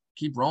going,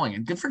 keep rolling.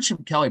 And good for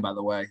Chip Kelly, by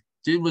the way.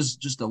 Dude was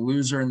just a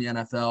loser in the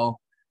NFL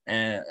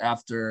and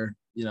after,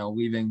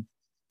 leaving,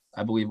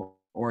 I believe,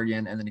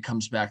 Oregon, and then he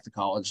comes back to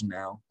college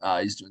now.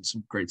 He's doing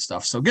some great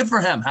stuff. So good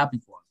for him. Happy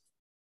for him.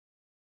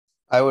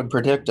 I would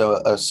predict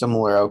a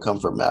similar outcome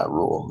for Matt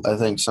Rule. I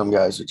think some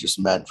guys are just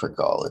meant for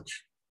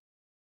college.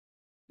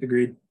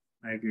 Agreed.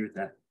 I agree with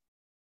that.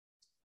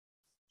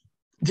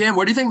 Dan,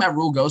 where do you think Matt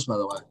Rule goes, by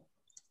the way?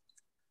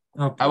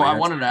 Oh, I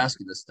wanted to ask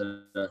you this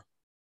today.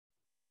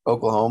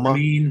 Oklahoma, I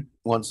mean,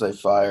 once they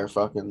fire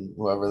fucking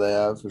whoever they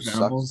have who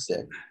sucks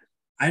dick.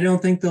 I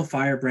don't think they'll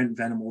fire Brent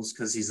Venables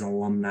because he's an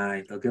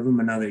alumni. They'll give him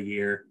another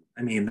year.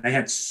 I mean, they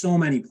had so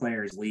many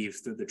players leave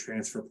through the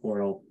transfer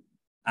portal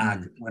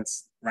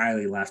once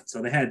Riley left. So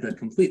they had to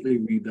completely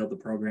rebuild the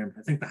program.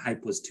 I think the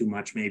hype was too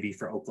much maybe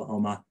for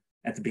Oklahoma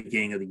at the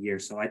beginning of the year.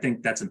 So I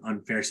think that's an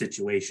unfair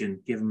situation.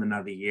 Give him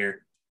another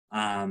year.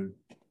 But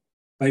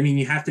I mean,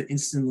 you have to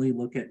instantly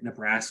look at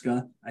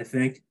Nebraska, I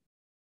think.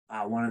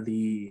 One of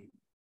the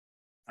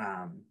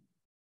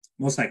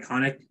most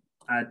iconic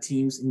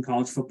teams in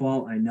college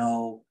football. I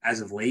know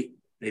as of late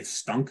they've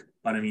stunk,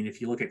 but I mean,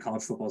 if you look at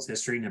college football's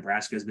history,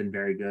 Nebraska has been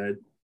very good.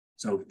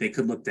 So they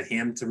could look to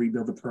him to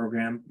rebuild the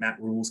program.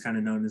 Matt Rule is kind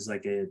of known as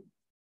like the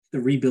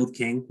rebuild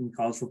king in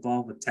college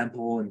football with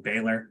Temple and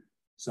Baylor.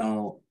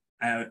 So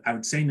I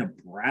would say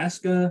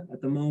Nebraska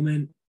at the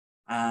moment.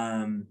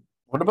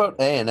 What about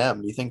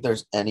A&M? Do you think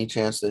there's any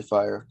chance they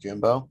fire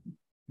Jimbo?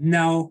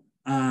 No,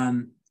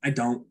 I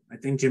don't. I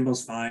think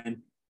Jimbo's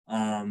fine.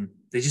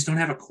 They just don't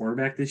have a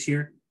quarterback this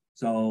year.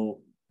 So,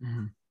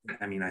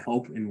 I mean, I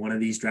hope in one of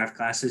these draft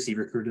classes he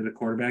recruited a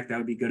quarterback. That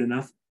would be good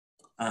enough.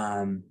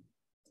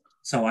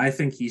 So I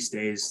think he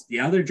stays. The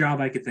other job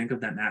I could think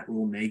of that Matt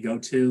Rule may go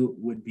to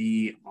would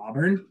be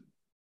Auburn,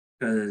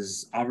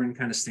 because Auburn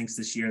kind of stinks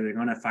this year. They're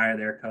going to fire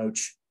their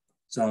coach.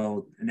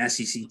 So an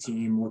SEC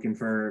team looking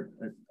for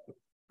a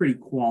pretty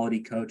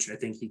quality coach, I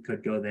think he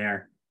could go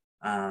there.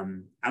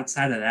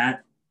 Outside of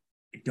that,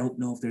 I don't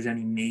know if there's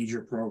any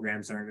major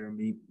programs that are going to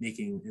be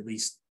making at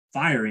least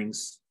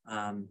firings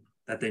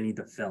that they need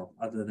to fill,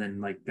 other than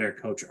like their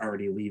coach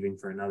already leaving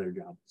for another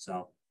job.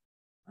 So,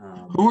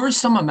 who are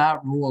some of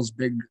Matt Rule's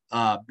big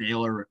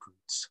Baylor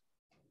recruits?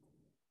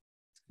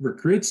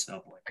 Recruits?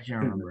 Oh boy, I can't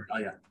remember. Oh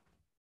yeah,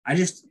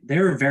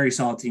 they're a very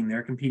solid team.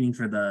 They're competing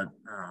for the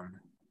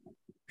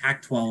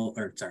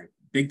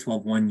Big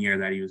 12 1 year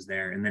that he was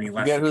there, and then he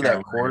left. I forget who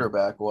that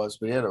quarterback was,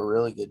 but he had a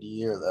really good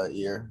year that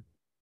year.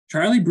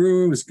 Charlie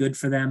Brewer was good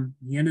for them.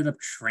 He ended up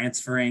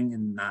transferring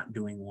and not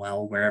doing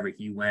well wherever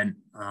he went.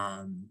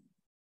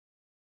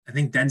 I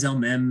think Denzel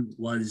Mim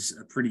was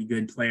a pretty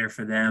good player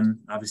for them.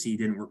 Obviously, he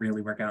didn't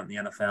really work out in the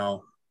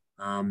NFL.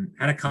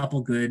 Had a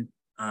couple good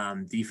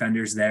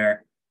defenders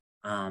there.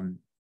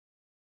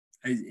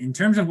 In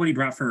terms of what he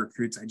brought for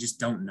recruits, I just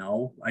don't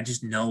know. I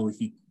just know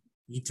he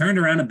turned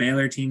around a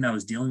Baylor team that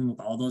was dealing with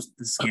all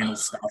the scandal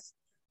stuff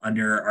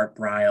under Art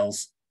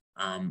Briles.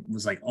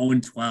 Was like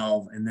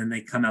 0-12, and then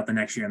they come out the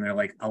next year and they're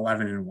like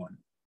 11-1.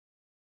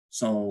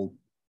 So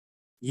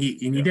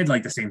he did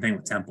like the same thing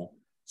with Temple.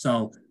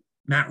 So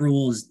Matt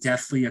Rule is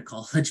definitely a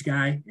college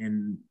guy,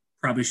 and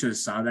probably should have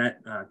saw that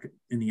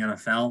in the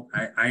NFL.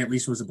 I at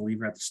least was a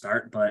believer at the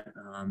start, but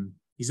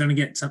he's going to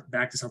get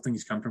back to something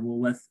he's comfortable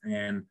with,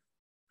 and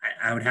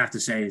I would have to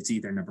say it's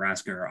either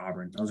Nebraska or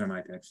Auburn. Those are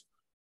my picks.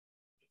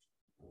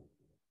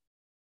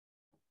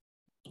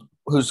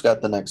 Who's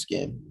got the next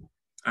game?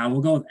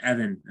 We'll go with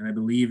Evan, and I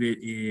believe it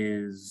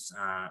is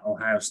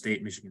Ohio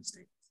State, Michigan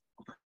State.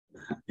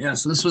 Yeah,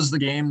 so this was the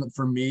game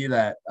for me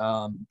that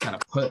kind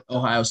of put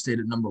Ohio State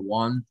at number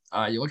one.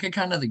 You look at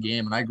kind of the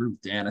game, and I agree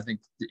with Dan. I think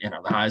the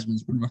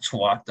Heisman's pretty much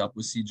locked up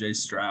with C.J.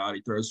 Stroud.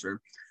 He throws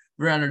for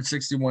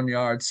 361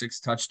 yards, 6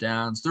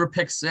 touchdowns. Threw a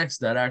pick six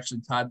that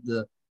actually tied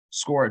the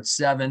score at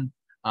 7.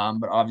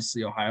 But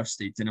obviously Ohio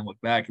State didn't look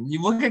back. And when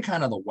you look at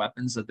kind of the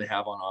weapons that they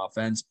have on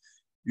offense,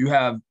 you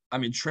have,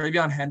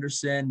 TreVeyon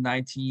Henderson,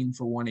 19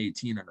 for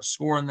 118 and a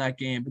score in that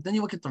game. But then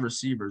you look at the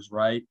receivers,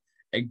 right?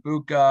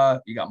 Egbuka,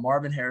 you got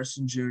Marvin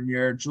Harrison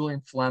Jr.,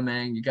 Julian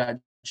Fleming, you got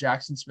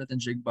Jackson Smith and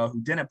Jigba,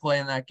 who didn't play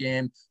in that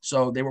game.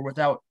 So they were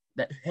without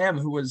him,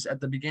 who was at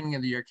the beginning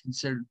of the year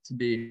considered to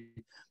be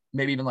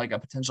maybe even like a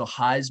potential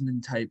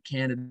Heisman type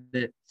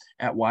candidate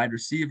at wide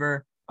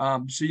receiver.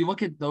 So you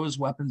look at those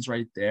weapons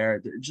right there,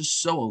 they're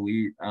just so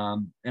elite.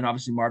 And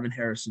obviously Marvin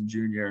Harrison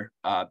Jr.,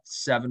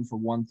 7 for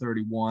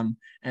 131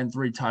 and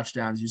 3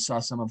 touchdowns. You saw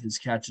some of his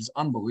catches,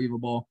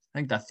 unbelievable. I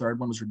think that third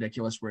one was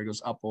ridiculous where he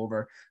goes up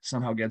over,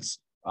 somehow gets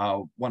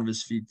one of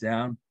his feet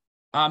down.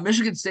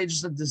 Michigan State,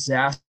 just a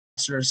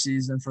disaster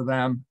season for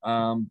them.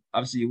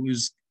 Obviously you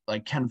lose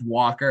like Kenneth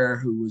Walker,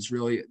 who was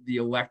really the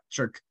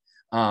electric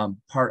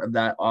part of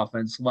that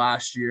offense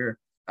last year.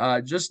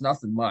 Just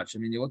nothing much.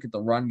 You look at the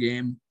run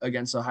game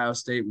against Ohio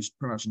State, was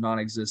pretty much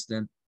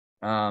non-existent,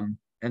 and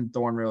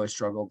Thorne really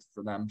struggled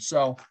for them.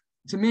 So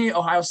to me,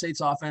 Ohio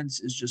State's offense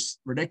is just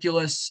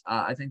ridiculous.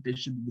 I think they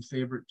should be the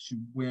favorite to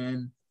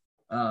win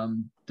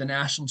the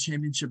national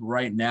championship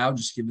right now,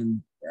 just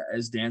given,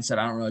 as Dan said,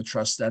 I don't really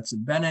trust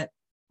Stetson Bennett.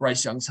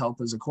 Bryce Young's health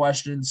is a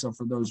question. So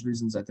for those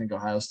reasons, I think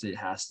Ohio State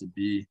has to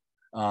be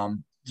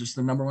just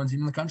the number one team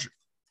in the country.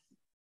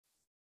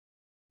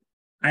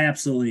 I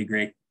absolutely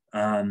agree.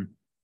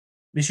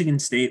 Michigan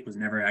State was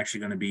never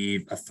actually going to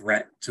be a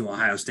threat to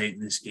Ohio State in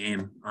this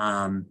game.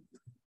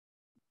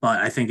 But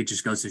I think it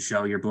just goes to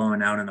show you're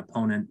blowing out an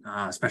opponent,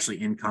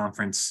 especially in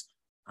conference.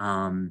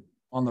 On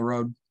the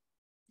road.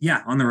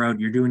 Yeah, on the road.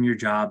 You're doing your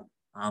job.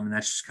 And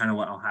that's just kind of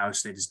what Ohio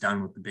State has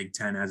done with the Big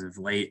Ten as of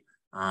late.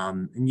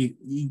 And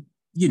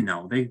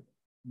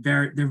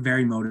they're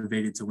very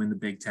motivated to win the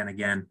Big Ten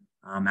again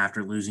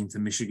after losing to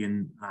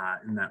Michigan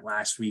in that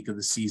last week of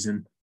the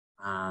season.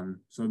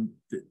 So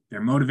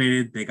they're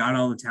motivated. They got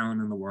all the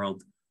talent in the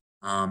world,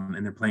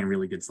 and they're playing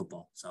really good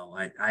football. So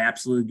I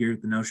absolutely agree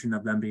with the notion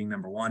of them being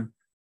number one.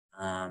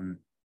 And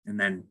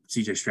then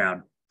C.J.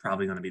 Stroud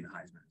probably going to be the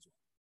Heisman as well.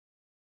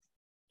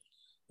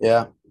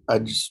 Yeah, I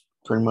just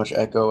pretty much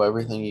echo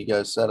everything you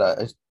guys said.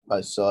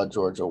 I saw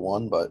Georgia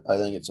won, but I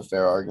think it's a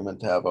fair argument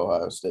to have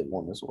Ohio State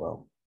won as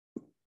well.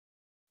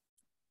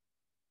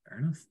 Fair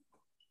enough.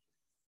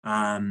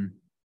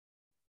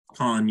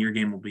 Colin, your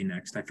game will be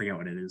next. I forget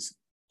what it is.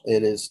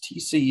 It is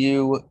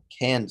TCU,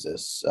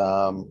 Kansas.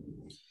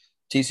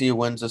 TCU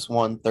wins this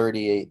one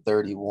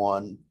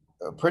 38-31.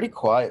 A pretty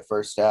quiet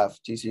first half.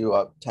 TCU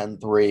up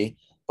 10-3.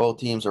 Both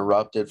teams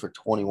erupted for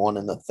 21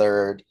 in the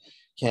third.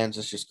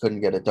 Kansas just couldn't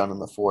get it done in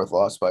the fourth,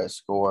 lost by a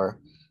score.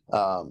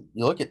 You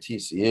look at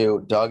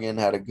TCU, Duggan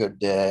had a good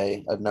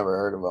day. I've never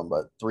heard of him,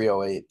 but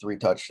 308, 3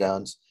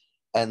 touchdowns.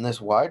 And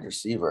this wide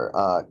receiver,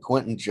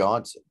 Quentin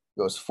Johnson,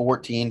 goes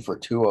 14 for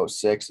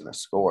 206 and a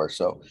score.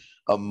 So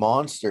a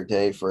monster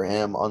day for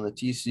him. On the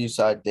TCU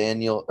side,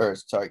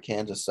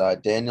 Kansas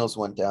side, Daniels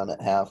went down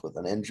at half with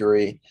an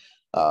injury.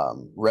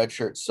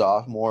 Redshirt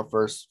sophomore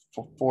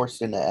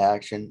forced into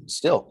action.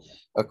 Still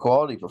a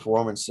quality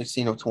performance,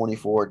 16 of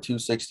 24,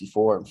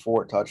 264 and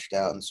 4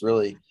 touchdowns.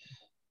 Really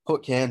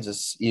put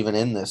Kansas even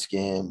in this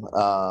game.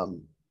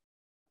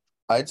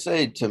 I'd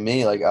say to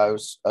me, like I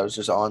was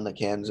just on the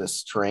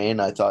Kansas train.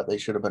 I thought they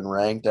should have been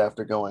ranked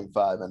after going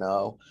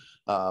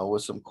 5-0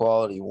 with some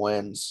quality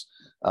wins.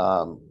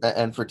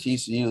 And for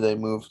TCU, they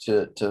moved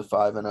to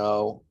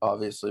 5-0.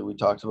 Obviously, we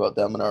talked about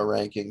them in our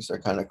rankings.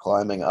 They're kind of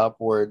climbing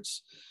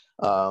upwards.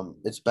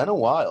 It's been a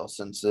while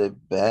since they've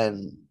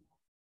been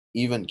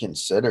even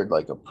considered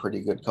like a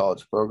pretty good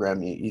college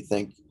program. You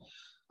think,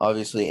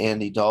 obviously,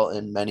 Andy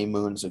Dalton many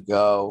moons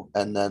ago,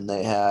 and then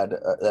they had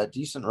that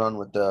decent run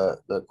with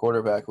the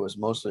quarterback who was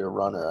mostly a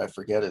runner. I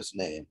forget his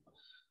name.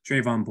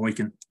 Trayvon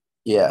Boykin.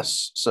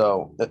 Yes.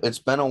 So it's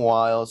been a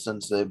while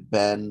since they've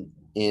been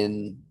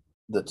in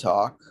the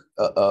talk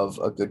of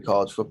a good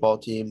college football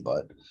team,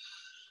 but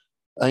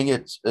I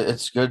think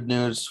it's good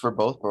news for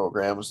both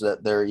programs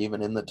that they're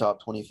even in the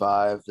top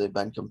 25. They've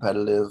been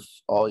competitive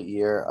all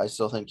year. I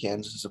still think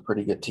Kansas is a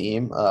pretty good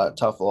team.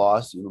 Tough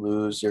loss. You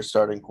lose your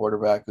starting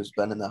quarterback who's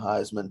been in the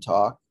Heisman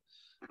talk.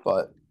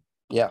 But,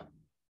 yeah.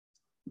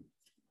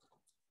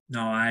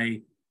 No, I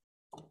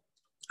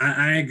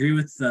agree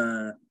with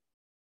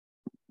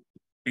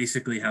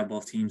basically how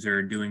both teams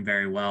are doing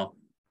very well.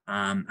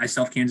 I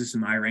still have Kansas in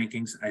my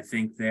rankings. I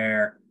think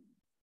they're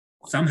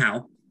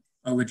somehow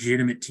a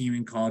legitimate team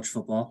in college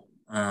football.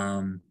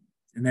 And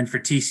then for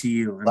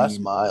TCU, Les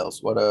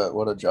Miles, what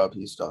a job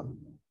he's done.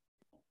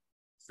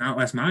 It's not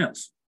Les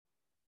Miles.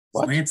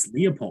 What? It's Lance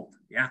Leopold.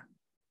 Yeah.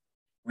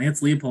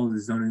 Lance Leopold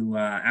is going to,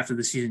 after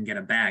the season, get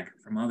a bag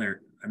from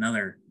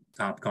another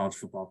top college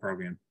football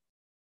program.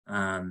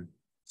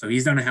 So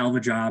he's done a hell of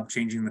a job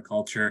changing the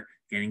culture,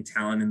 getting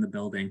talent in the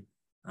building.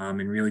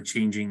 and really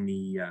changing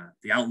the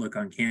outlook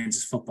on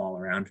Kansas football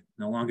around.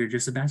 No longer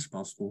just a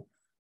basketball school.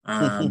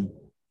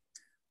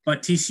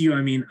 But TCU,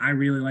 I mean, I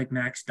really like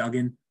Max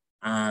Duggan.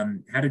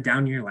 Had a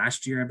down year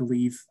last year, I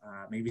believe.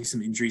 Maybe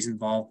some injuries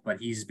involved, but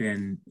he's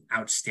been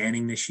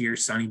outstanding this year.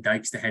 Sonny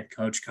Dykes, the head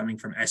coach, coming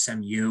from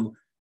SMU,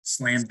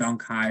 slam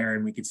dunk hire,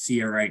 and we could see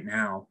it right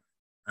now.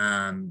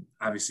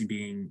 Obviously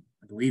being,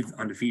 I believe,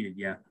 undefeated.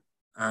 Yeah.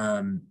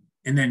 And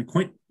then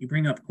you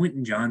bring up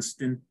Quentin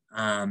Johnston.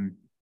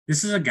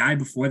 This is a guy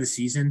before the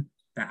season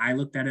that I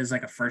looked at as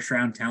like a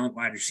first-round talent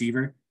wide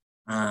receiver.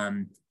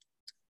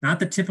 Not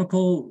the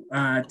typical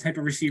type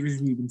of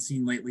receivers we've been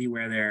seeing lately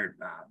where they're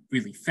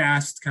really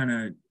fast, kind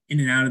of in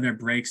and out of their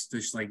breaks,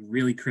 just like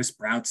really crisp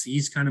routes.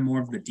 He's kind of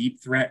more of the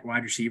deep threat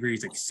wide receiver.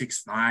 He's like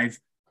 6'5",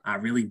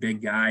 really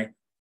big guy.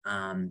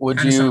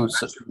 Would you,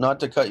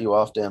 not to cut you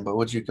off, Dan, but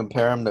would you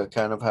compare him to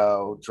kind of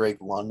how Drake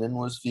London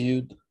was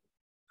viewed?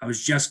 I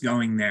was just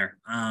going there.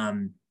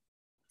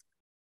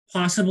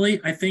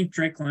 Possibly. I think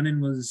Drake London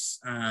was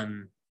a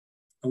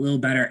little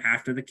better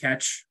after the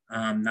catch.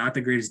 Not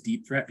the greatest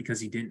deep threat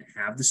because he didn't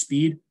have the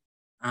speed.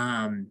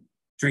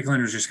 Drake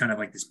London was just kind of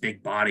like this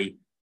big body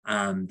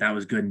that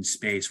was good in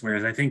space,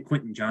 whereas I think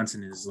Quentin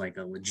Johnson is like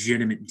a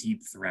legitimate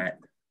deep threat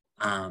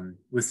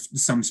with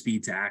some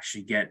speed to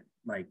actually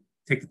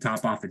take the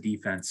top off the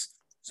defense.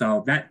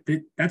 So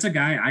that's a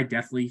guy I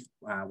definitely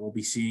will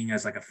be seeing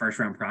as like a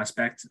first-round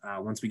prospect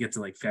once we get to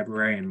like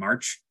February and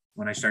March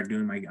when I start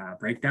doing my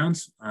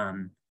breakdowns.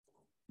 And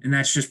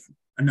that's just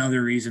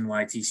another reason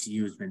why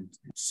TCU has been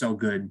so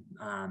good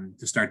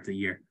to start the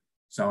year.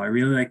 So I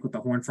really like what the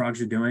Horned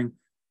Frogs are doing.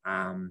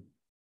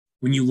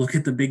 When you look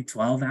at the Big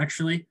 12,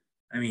 actually,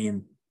 I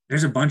mean,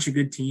 there's a bunch of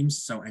good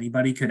teams, so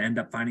anybody could end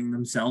up finding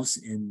themselves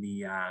in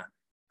the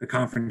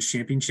conference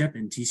championship,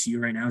 and TCU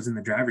right now is in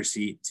the driver's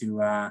seat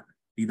to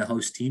be the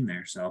host team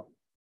there. So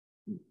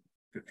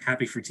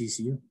happy for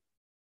TCU.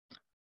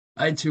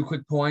 I had 2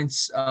 quick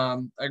points. I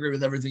agree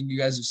with everything you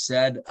guys have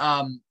said.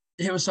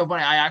 It was so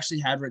funny. I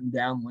actually had written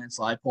down Lance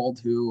Leipold,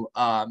 who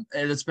and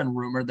it's been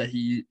rumored that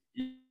he,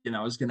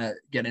 is going to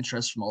get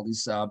interest from all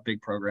these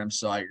big programs.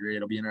 So I agree.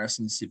 It'll be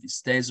interesting to see if he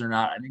stays or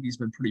not. I think he's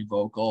been pretty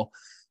vocal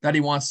that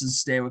he wants to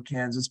stay with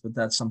Kansas, but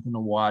that's something to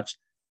watch.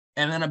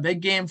 And then a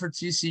big game for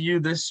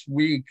TCU this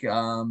week,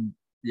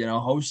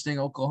 hosting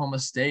Oklahoma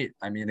State.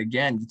 I mean,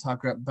 again, you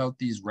talk about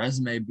these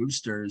resume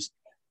boosters.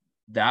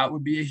 That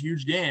would be a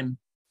huge game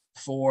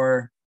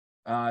for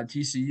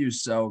TCU.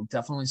 So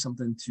definitely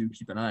something to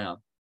keep an eye on.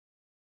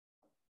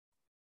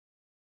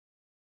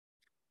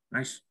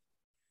 Nice.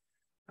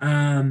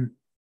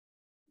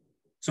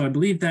 So I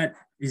believe that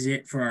is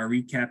it for our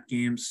recap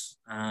games.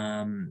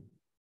 And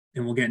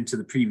we'll get into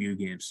the preview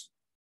games.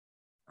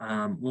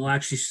 We'll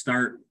actually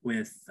start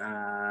with,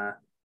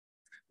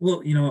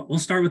 we'll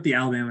start with the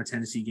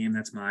Alabama-Tennessee game.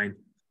 That's mine.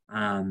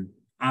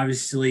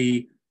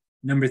 Obviously,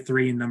 number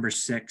 3 and number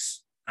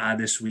 6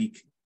 this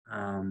week.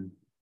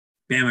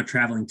 Bama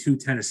traveling to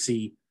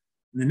Tennessee.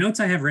 The notes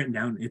I have written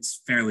down,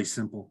 it's fairly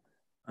simple.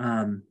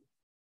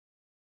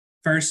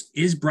 First,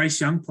 is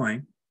Bryce Young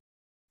playing?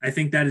 I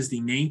think that is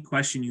the main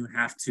question you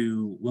have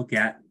to look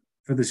at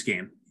for this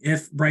game.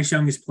 If Bryce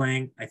Young is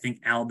playing, I think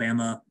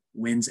Alabama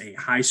wins a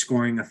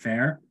high-scoring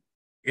affair.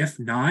 If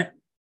not,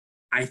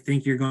 I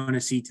think you're going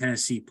to see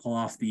Tennessee pull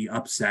off the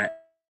upset.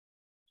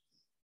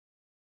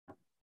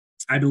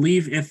 I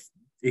believe if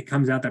it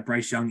comes out that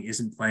Bryce Young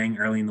isn't playing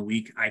early in the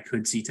week, I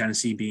could see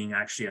Tennessee being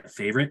actually a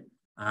favorite,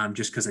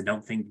 just because I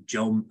don't think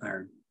Jalen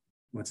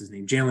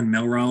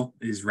Milroe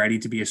is ready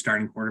to be a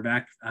starting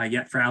quarterback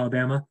yet for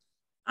Alabama.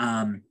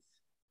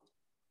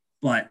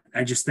 But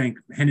I just think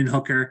Hendon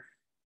Hooker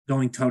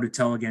going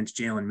toe-to-toe against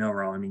Jalen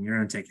Milroe, I mean, you're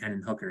going to take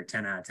Hendon Hooker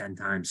 10 out of 10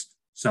 times.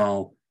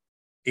 So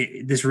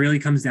this really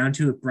comes down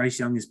to if Bryce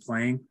Young is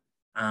playing.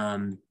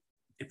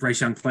 If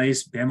Bryce Young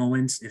plays, Bama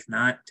wins. If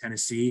not,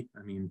 Tennessee.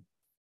 I mean,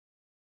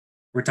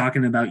 we're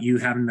talking about you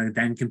having to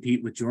then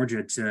compete with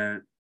Georgia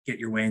to get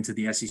your way into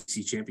the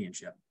SEC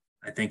championship.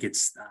 I think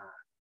it's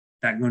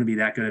going to be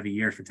that good of a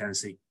year for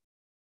Tennessee.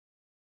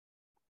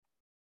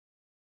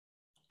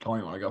 Tony,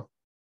 you want to go?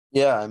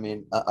 Yeah, I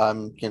mean,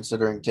 I'm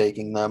considering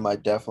taking them. I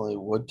definitely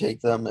would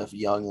take them if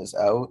Young is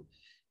out.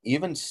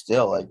 Even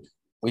still, like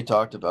we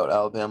talked about,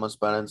 Alabama's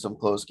been in some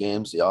close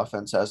games. The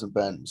offense hasn't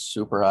been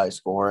super high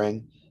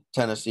scoring.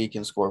 Tennessee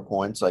can score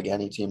points like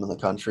any team in the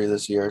country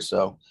this year.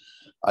 So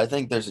I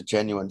think there's a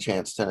genuine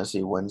chance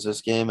Tennessee wins this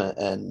game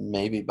and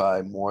maybe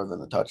by more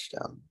than a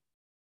touchdown.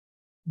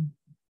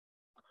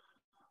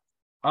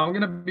 I'm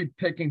going to be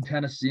picking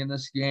Tennessee in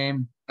this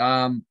game.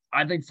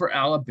 I think for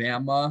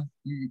Alabama,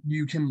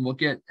 you can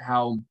look at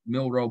how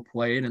Milroe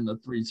played and the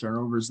 3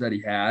 turnovers that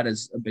he had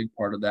as a big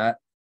part of that.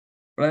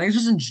 But I think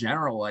just in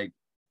general, like,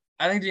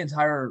 I think the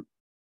entire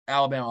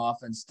Alabama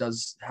offense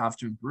does have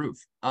to improve.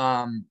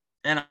 And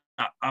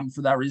I'm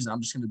for that reason,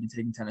 I'm just going to be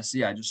taking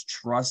Tennessee. I just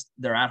trust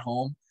they're at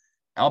home.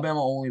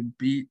 Alabama only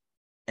beat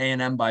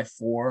A&M by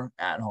 4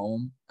 at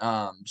home.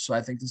 So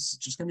I think this is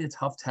just going to be a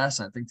tough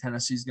test. I think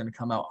Tennessee is going to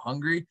come out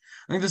hungry.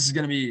 I think this is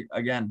going to be,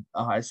 again,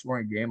 a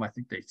high-scoring game. I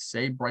think they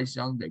say Bryce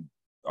Young. They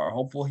are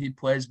hopeful he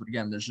plays. But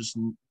again, there's just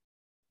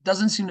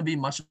doesn't seem to be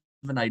much of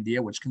an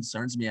idea, which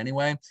concerns me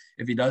anyway.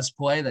 If he does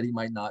play, that he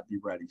might not be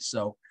ready.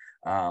 So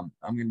I'm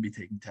going to be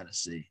taking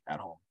Tennessee at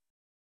home.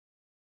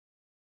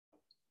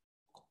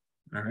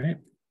 All right.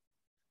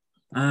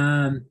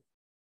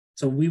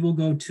 So we will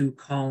go to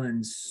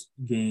Colin's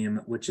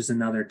game, which is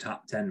another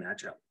top 10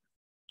 matchup.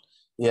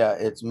 Yeah,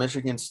 it's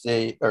Michigan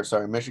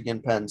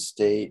Penn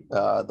State,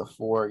 the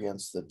 4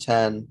 against the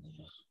 10.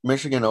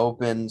 Michigan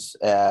opens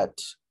at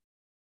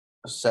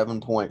a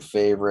 7-point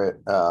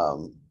favorite.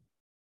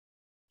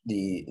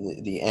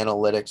 The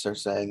analytics are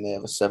saying they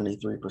have a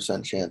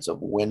 73% chance of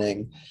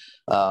winning.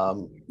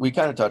 We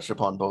kind of touched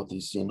upon both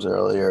these teams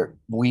earlier.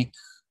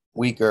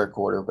 Weaker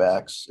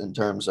quarterbacks in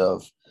terms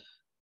of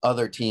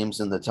other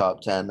teams in the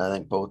top 10. I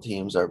think both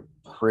teams are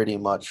pretty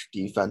much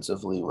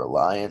defensively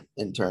reliant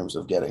in terms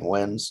of getting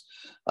wins.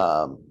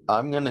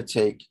 I'm going to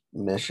take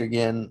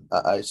Michigan.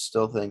 I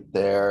still think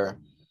they're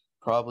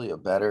probably a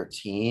better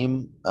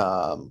team.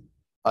 I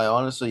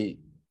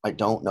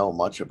don't know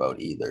much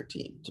about either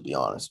team, to be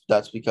honest.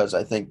 That's because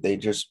I think they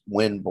just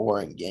win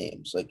boring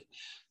games. Like,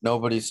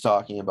 nobody's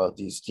talking about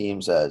these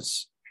teams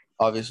as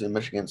obviously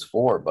Michigan's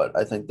 4, but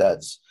I think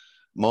that's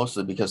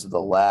mostly because of the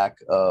lack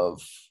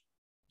of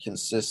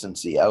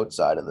consistency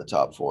outside of the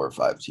top 4 or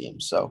 5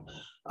 teams. So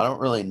I don't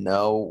really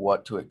know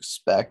what to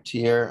expect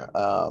here.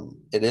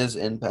 It is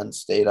in Penn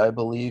State, I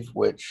believe,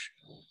 which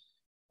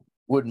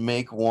would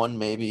make one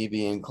maybe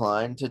be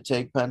inclined to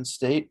take Penn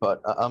State, but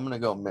I'm going to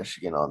go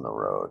Michigan on the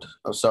road.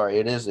 Oh, sorry,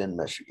 it is in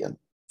Michigan.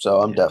 So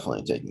I'm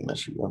definitely taking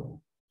Michigan.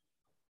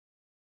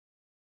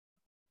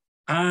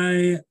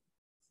 I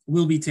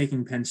will be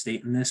taking Penn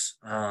State in this.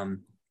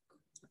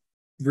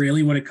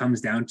 Really what it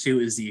comes down to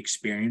is the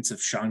experience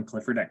of Sean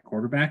Clifford at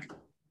quarterback.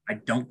 I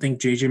don't think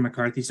J.J.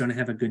 McCarthy's going to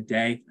have a good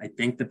day. I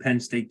think the Penn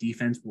State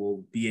defense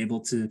will be able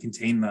to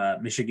contain the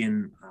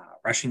Michigan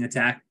rushing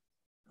attack.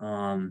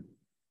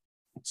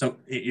 So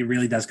it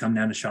really does come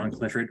down to Sean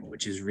Clifford,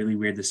 which is really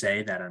weird to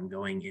say that I'm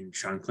going in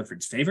Sean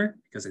Clifford's favor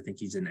because I think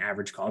he's an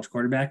average college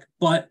quarterback.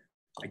 But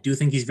I do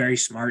think he's very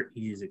smart.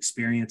 He is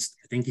experienced.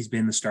 I think he's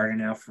been the starter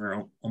now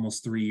for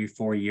almost 3 or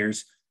 4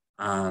 years.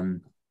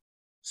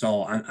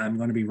 So I'm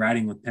going to be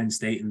riding with Penn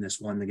State in this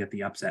one to get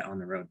the upset on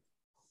the road.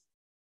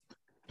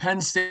 Penn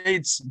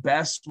State's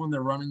best when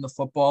they're running the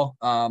football.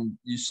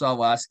 You saw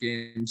last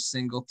game,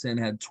 Singleton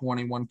had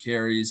 21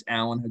 carries.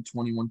 Allen had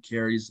 21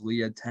 carries. Lee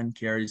had 10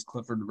 carries.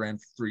 Clifford ran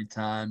 3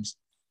 times.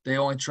 They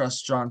only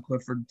trust John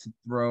Clifford to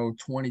throw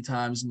 20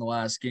 times in the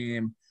last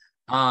game.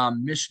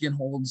 Michigan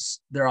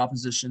holds their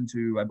opposition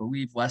to, I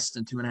believe, less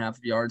than 2.5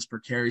 yards per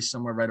carry,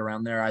 somewhere right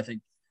around there. I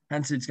think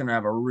Penn State's going to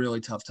have a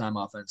really tough time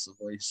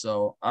offensively.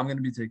 So I'm going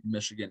to be taking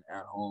Michigan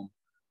at home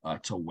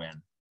to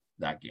win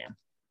that game.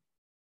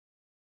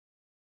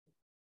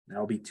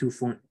 That'll be 2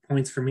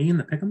 points for me in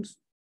the pick'ems.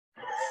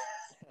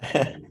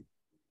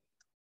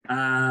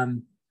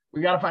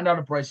 We got to find out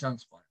if Bryce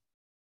Young's playing.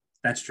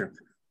 That's true.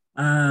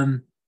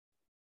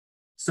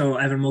 So,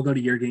 Evan, we'll go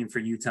to your game for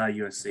Utah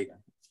USC.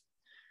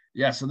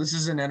 Yeah, so this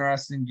is an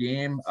interesting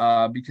game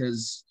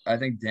because I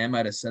think Dan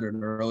might have said it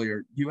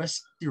earlier.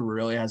 USC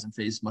really hasn't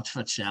faced much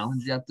of a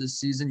challenge yet this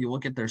season. You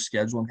look at their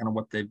schedule and kind of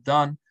what they've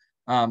done.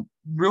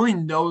 Really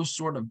no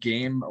sort of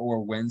game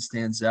or win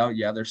stands out.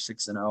 Yeah, they're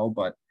 6-0,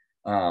 but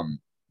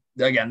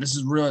again, this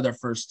is really their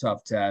first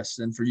tough test.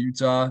 And for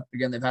Utah,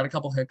 again, they've had a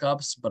couple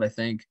hiccups, but I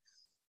think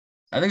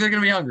they're going to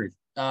be hungry.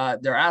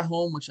 They're at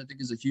home, which I think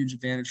is a huge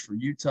advantage for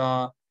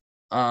Utah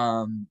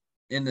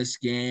in this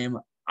game.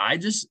 I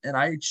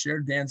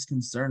shared Dan's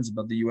concerns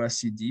about the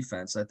USC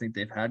defense. I think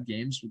they've had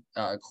games with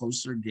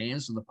closer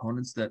games with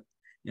opponents that,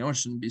 it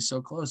shouldn't be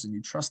so close, and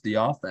you trust the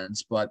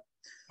offense. But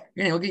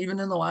you look at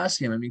even in the last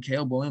game, I mean,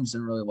 Caleb Williams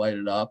didn't really light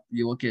it up.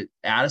 You look at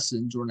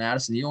Jordan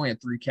Addison, he only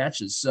had 3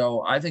 catches.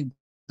 So I think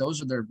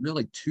those are their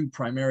really 2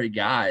 primary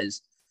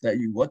guys that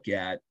you look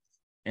at.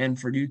 And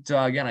for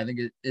Utah, again, I think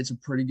it's a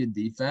pretty good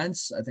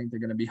defense. I think they're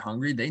going to be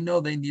hungry. They know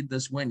they need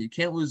this win. You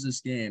can't lose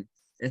this game.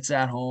 It's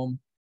at home.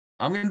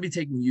 I'm going to be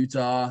taking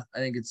Utah. I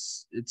think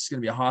it's going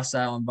to be a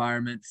hostile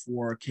environment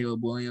for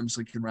Caleb Williams,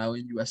 Lincoln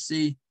Riley, and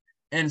USC,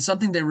 and it's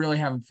something they really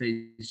haven't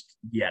faced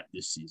yet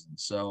this season.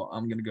 So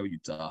I'm going to go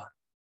Utah.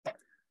 I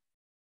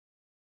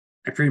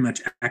pretty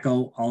much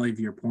echo all of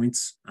your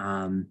points.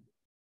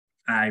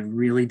 I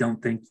really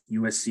don't think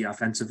USC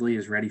offensively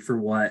is ready for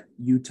what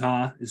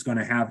Utah is going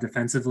to have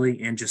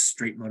defensively and just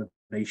straight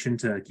motivation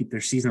to keep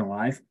their season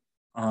alive.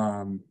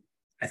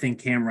 I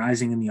think Cam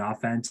Rising in the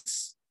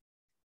offense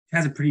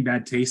has a pretty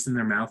bad taste in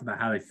their mouth about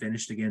how they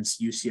finished against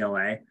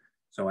UCLA.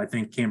 So I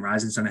think Cam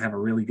Rising's going to have a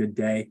really good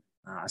day,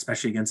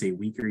 especially against a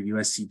weaker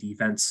USC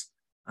defense.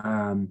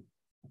 So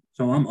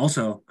I'm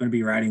also going to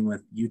be riding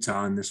with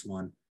Utah in this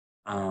one.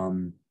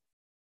 And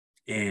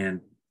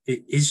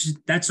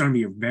that's going to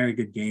be a very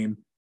good game.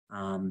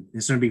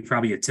 It's going to be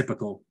probably a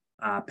typical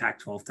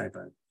Pac-12 type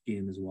of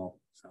game as well.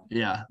 So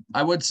yeah,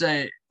 I would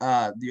say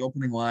the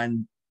opening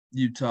line,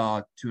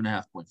 Utah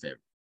 2.5-point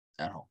favorite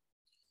at home.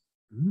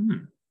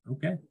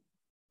 Okay.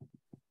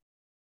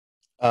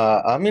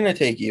 I'm going to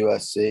take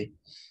USC.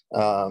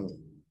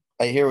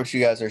 I hear what you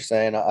guys are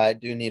saying. I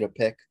do need a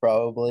pick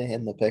probably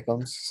in the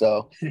pick'ems,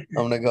 so I'm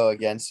gonna go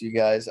against you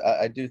guys.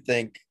 I do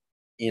think,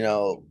 you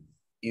know,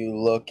 you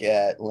look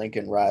at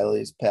Lincoln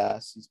Riley's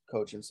past. He's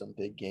coaching some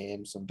big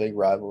games, some big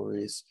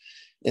rivalries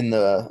in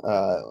the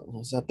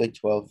what's that Big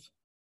 12?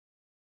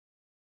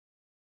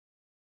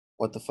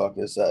 What the fuck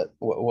is that?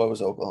 What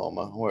was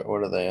Oklahoma? What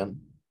are they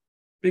in?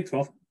 Big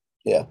 12.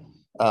 Yeah.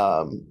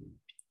 Um,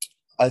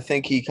 I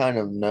think he kind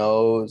of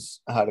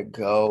knows how to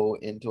go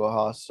into a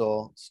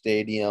hostile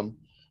stadium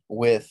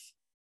with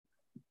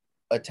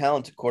a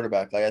talented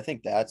quarterback. Like I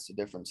think that's the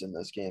difference in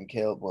this game.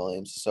 Caleb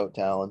Williams is so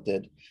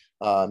talented.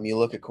 You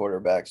look at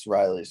quarterbacks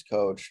Riley's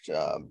coached,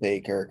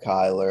 Baker,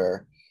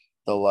 Kyler,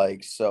 the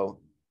like. So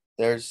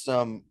there's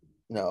some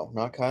no,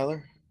 not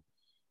Kyler.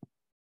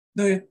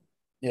 No, yeah.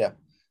 Yeah.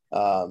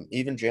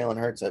 Even Jalen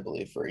Hurts, I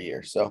believe, for a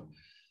year. So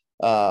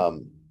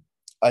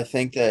I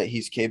think that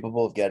he's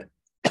capable of getting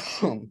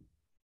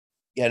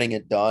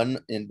it done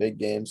in big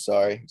games.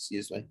 Sorry,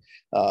 excuse me.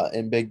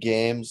 In big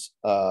games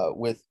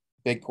with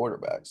big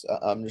quarterbacks.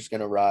 I'm just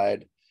going to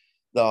ride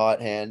the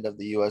hot hand of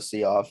the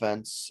USC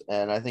offense.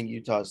 And I think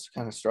Utah's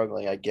kind of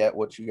struggling. I get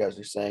what you guys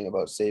are saying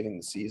about saving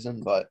the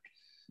season, but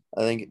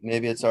I think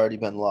maybe it's already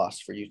been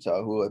lost for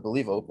Utah, who I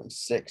believe opened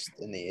 6th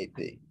in the AP.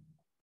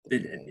 They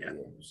did, yeah.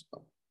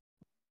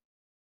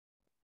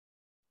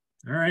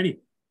 All righty.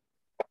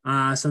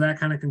 So that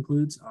kind of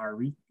concludes our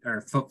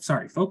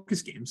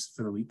focus games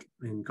for the week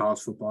in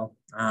college football.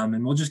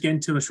 And we'll just get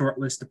into a short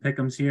list of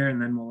pick'ems here,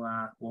 and then we'll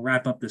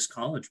wrap up this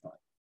college pod.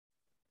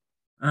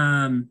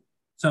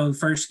 So the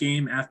first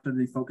game after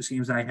the focus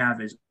games I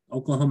have is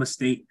Oklahoma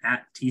State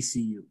at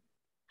TCU.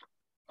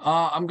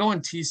 I'm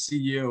going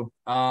TCU.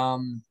 I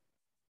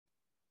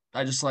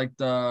just like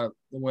the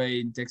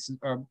way Dixon,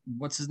 or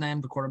what's his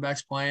name, the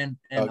quarterback's playing,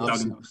 and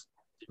obviously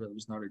it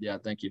was noted. Yeah,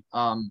 thank you.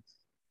 And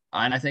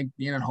I think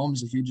being at home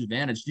is a huge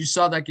advantage. You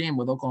saw that game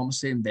with Oklahoma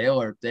State and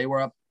Baylor. They were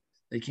up.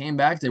 They came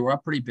back. They were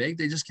up pretty big.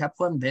 They just kept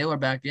letting Baylor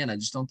back in. I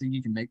just don't think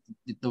you can make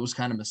those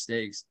kind of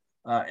mistakes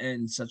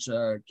in such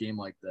a game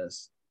like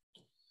this.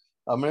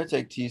 I'm going to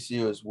take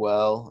TCU as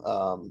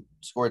well.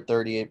 Scored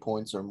 38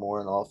 points or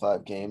more in all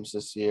 5 games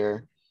this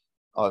year.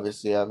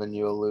 Obviously, Evan,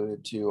 you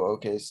alluded to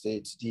OK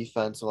State's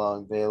defense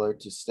allowing Baylor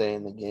to stay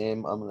in the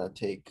game. I'm going to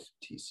take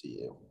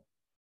TCU.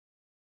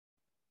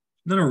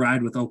 I'm going to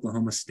ride with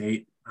Oklahoma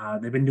State.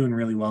 They've been doing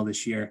really well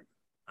this year.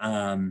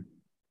 And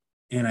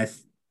I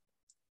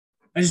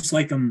just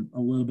like them a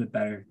little bit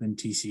better than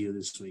TCU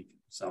this week.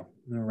 So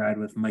I'm going to ride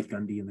with Mike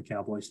Gundy and the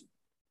Cowboys.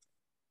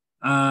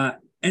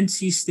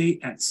 NC State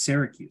at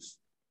Syracuse.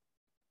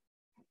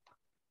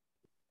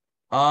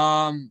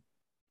 I'll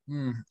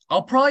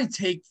probably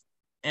take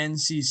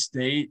NC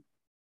State.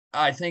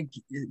 I think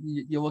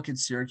you look at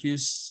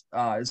Syracuse,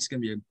 it's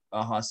going to be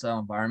a hostile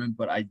environment,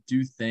 but I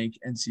do think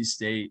NC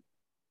State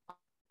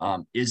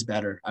is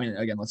better. I mean,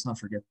 again, let's not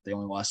forget they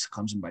only lost to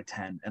Clemson by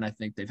 10, and I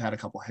think they've had a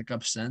couple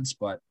hiccups since,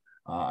 but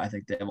I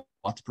think they have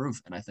a lot to prove,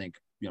 and I think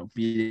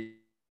beating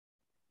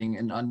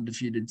an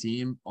undefeated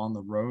team on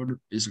the road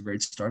is a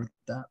great start at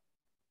that.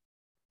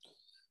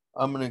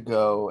 I'm going to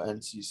go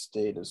NC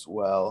State as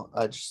well.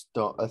 I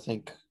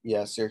think,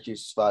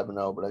 Syracuse is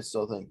 5-0, but I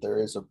still think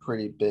there is a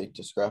pretty big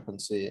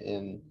discrepancy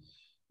in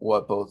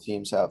what both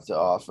teams have to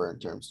offer in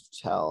terms of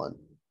talent.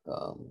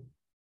 I'm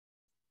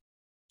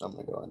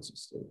going to go NC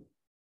State.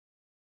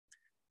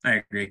 I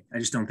agree. I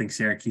just don't think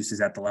Syracuse is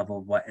at the level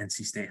of what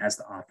NC State has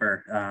to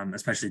offer,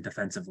 especially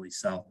defensively.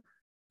 So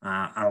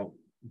I'll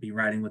be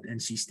riding with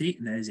NC State,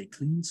 and that is a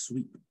clean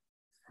sweep.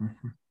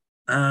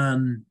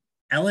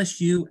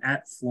 LSU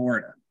at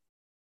Florida.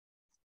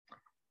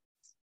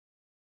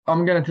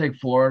 I'm going to take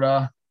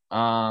Florida.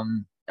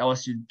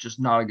 LSU just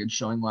not a good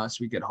showing last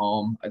week at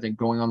home. I think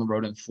going on the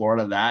road in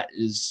Florida, that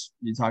is,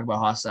 you talk about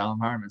hostile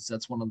environments.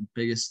 That's one of the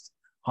biggest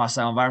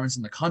hostile environments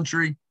in the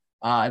country.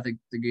 I think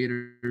the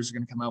Gators are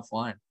going to come out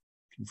flying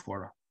in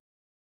Florida.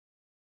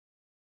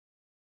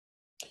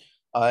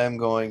 I am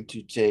going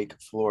to take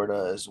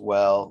Florida as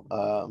well.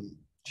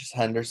 Just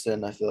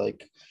Henderson, I feel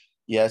like,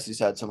 yes, he's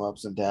had some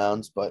ups and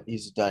downs, but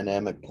he's a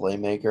dynamic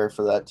playmaker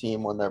for that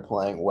team when they're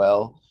playing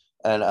well.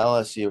 And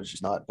LSU has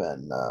just not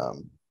been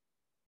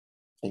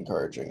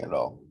encouraging at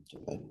all to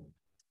me.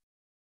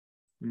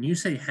 When you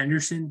say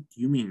Henderson,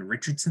 do you mean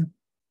Richardson?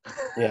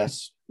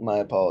 Yes, my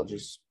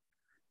apologies.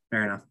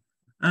 Fair enough.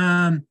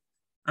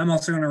 I'm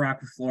also going to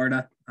rock with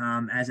Florida.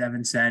 As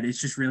Evan said,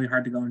 it's just really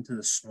hard to go into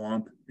the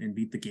swamp and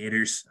beat the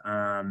Gators.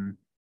 And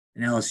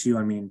LSU,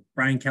 I mean,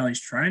 Brian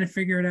Kelly's trying to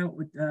figure it out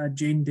with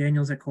Jaden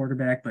Daniels at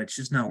quarterback, but it's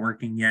just not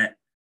working yet.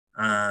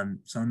 So I'm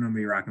going to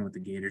be rocking with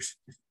the Gators.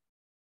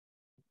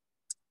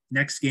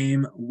 Next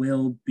game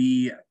will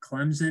be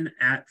Clemson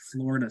at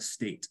Florida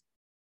State.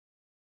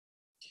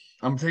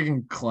 I'm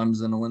taking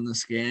Clemson to win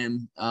this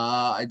game.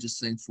 I just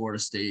think Florida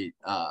State,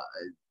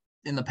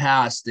 in the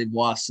past, they've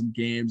lost some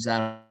games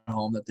at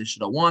home that they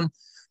should have won.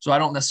 So I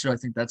don't necessarily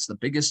think that's the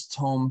biggest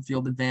home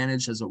field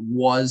advantage as it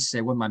was, say,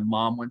 when my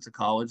mom went to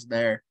college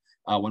there,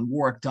 when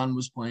Warwick Dunn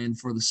was playing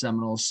for the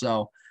Seminoles.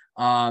 So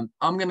I'm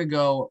going to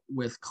go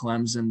with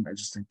Clemson. I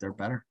just think they're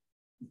better.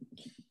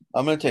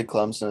 I'm going to take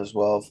Clemson as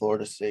well.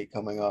 Florida State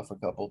coming off a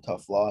couple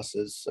tough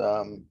losses,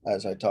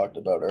 as I talked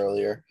about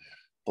earlier,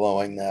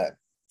 blowing that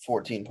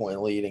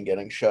 14-point lead and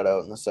getting shut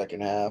out in the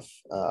second half.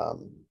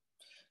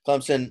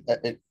 Clemson,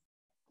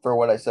 for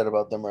what I said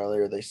about them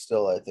earlier, they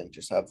still, I think,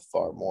 just have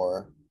far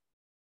more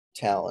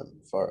talent,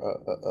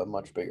 a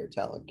much bigger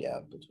talent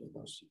gap between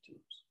those two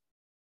teams.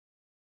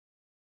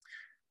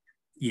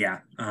 Yeah.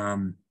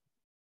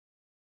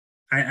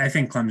 I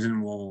think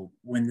Clemson will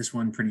win this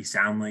one pretty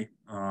soundly.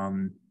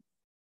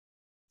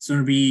 It's going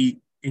to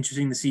be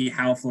interesting to see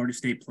how Florida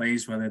State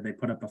plays, whether they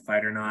put up a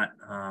fight or not.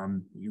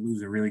 You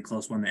lose a really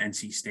close one to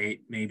NC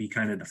State, maybe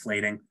kind of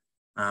deflating.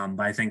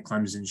 But I think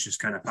Clemson's just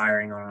kind of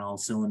firing on all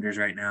cylinders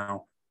right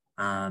now.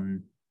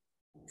 And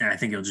I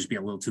think it'll just be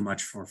a little too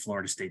much for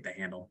Florida State to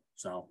handle.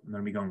 So I'm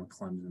going to be going with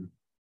Clemson.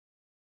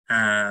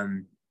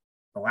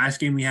 The last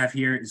game we have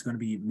here is going to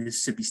be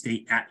Mississippi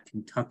State at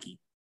Kentucky,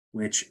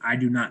 which I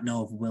do not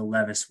know if Will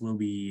Levis will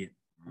be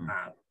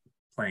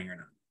playing or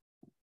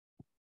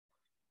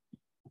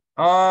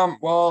not.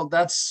 Well,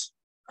 that's,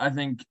 I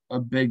think, a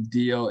big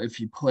deal if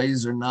he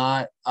plays or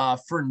not.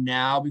 For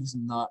now, because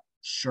I'm not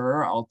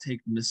sure, I'll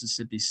take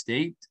Mississippi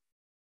State.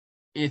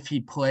 If he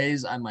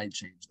plays, I might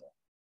change that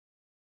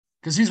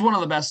because he's one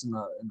of the best in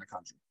the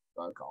country.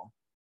 I would call.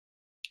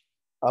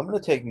 I'm going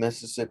to take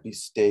Mississippi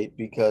State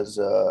because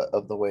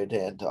of the way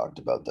Dan talked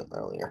about them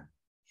earlier.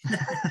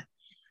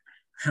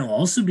 I'll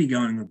also be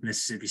going with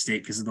Mississippi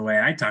State because of the way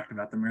I talked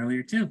about them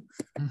earlier too.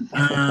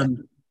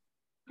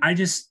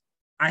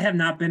 I have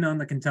not been on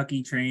the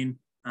Kentucky train.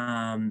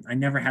 I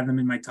never had them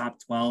in my top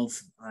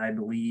 12, I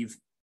believe.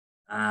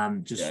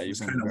 Was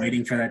kind of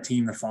waiting for that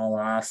team to fall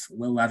off.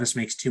 Will Levis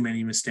makes too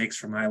many mistakes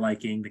for my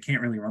liking. They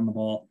can't really run the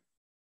ball.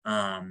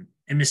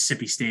 And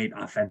Mississippi State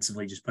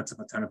offensively just puts up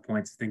a ton of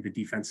points. I think the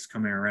defense is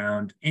coming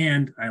around.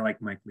 And I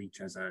like Mike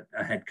Leach as a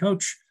head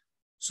coach.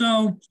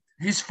 So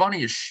he's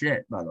funny as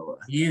shit, by the way.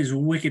 He is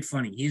wicked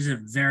funny. He's a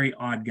very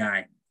odd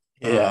guy.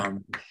 Yeah.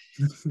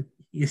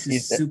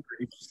 He's super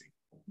interesting.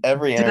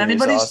 Every interview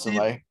is awesome.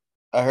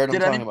 I heard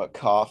him talking about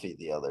coffee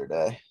the other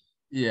day.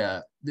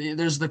 Yeah.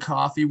 There's the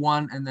coffee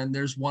one, and then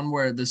there's one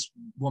where this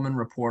woman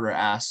reporter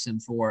asks him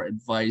for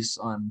advice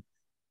on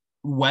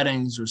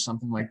weddings or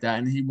something like that,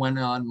 and he went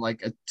on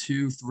like a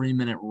 2-3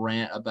 minute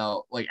rant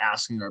about like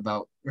asking her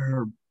about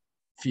her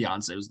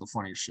fiance. It was the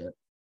funniest shit.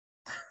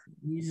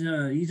 He's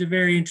a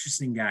very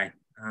interesting guy.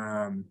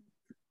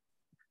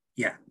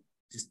 Yeah,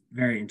 just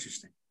very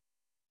interesting.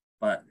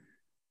 But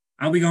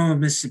I'll be going with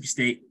Mississippi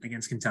State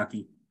against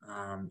Kentucky.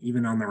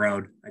 Even on the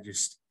road, I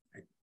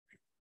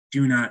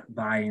do not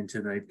buy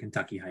into the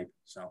Kentucky hype.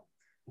 So,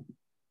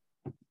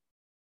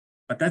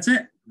 but that's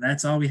it.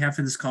 That's all we have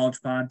for this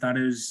college pod. Thought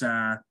it was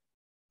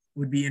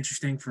would be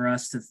interesting for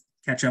us to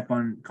catch up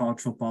on college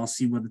football,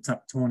 see what the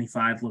top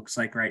 25 looks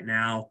like right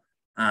now,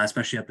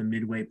 especially at the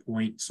midway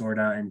point,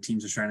 sorta, and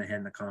teams are trying to hit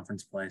in the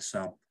conference play.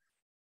 So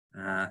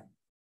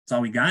that's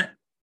all we got,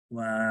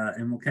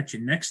 and we'll catch you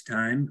next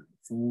time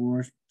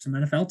for some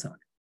NFL talk.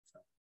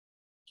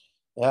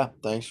 Yeah,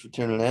 thanks for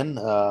tuning in.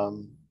 A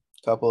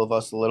couple of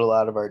us a little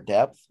out of our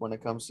depth when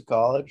it comes to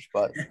college,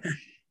 but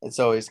it's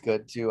always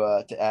good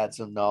to add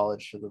some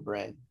knowledge to the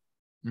brain.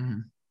 Mm-hmm.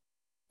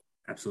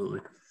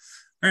 Absolutely.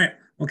 All right,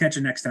 we'll catch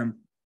you next time.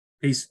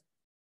 Peace.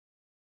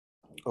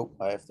 Oh,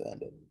 I have to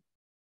end it.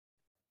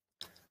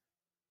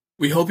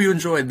 We hope you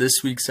enjoyed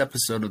this week's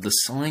episode of the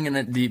Slinging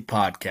It Deep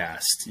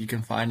podcast. You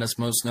can find us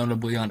most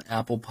notably on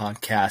Apple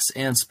Podcasts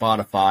and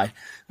Spotify.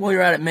 While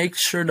you're at it, make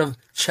sure to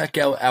check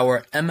out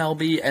our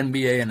MLB,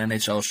 NBA, and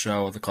NHL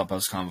show, the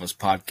Clubhouse Convos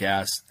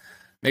podcast.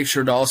 Make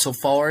sure to also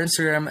follow our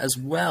Instagram as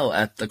well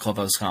at the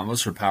Clubhouse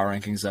Convos for Power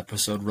Rankings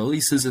episode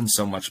releases and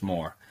so much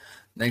more.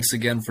 Thanks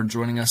again for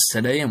joining us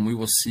today, and we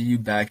will see you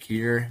back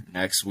here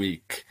next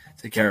week.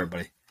 Take care,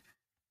 everybody.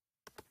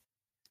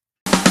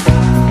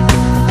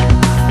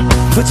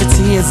 Put your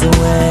tears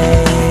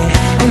away,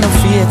 ain't no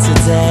fear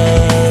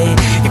today.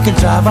 You can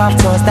drive off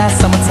towards that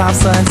summertime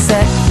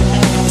sunset.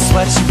 It's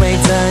what you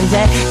ain't done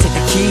yet. Take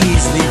the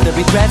keys, leave the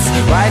regrets.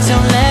 Write your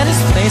letters,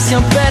 place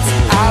your bets.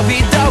 I'll be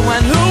the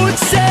one who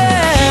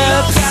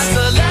accepts.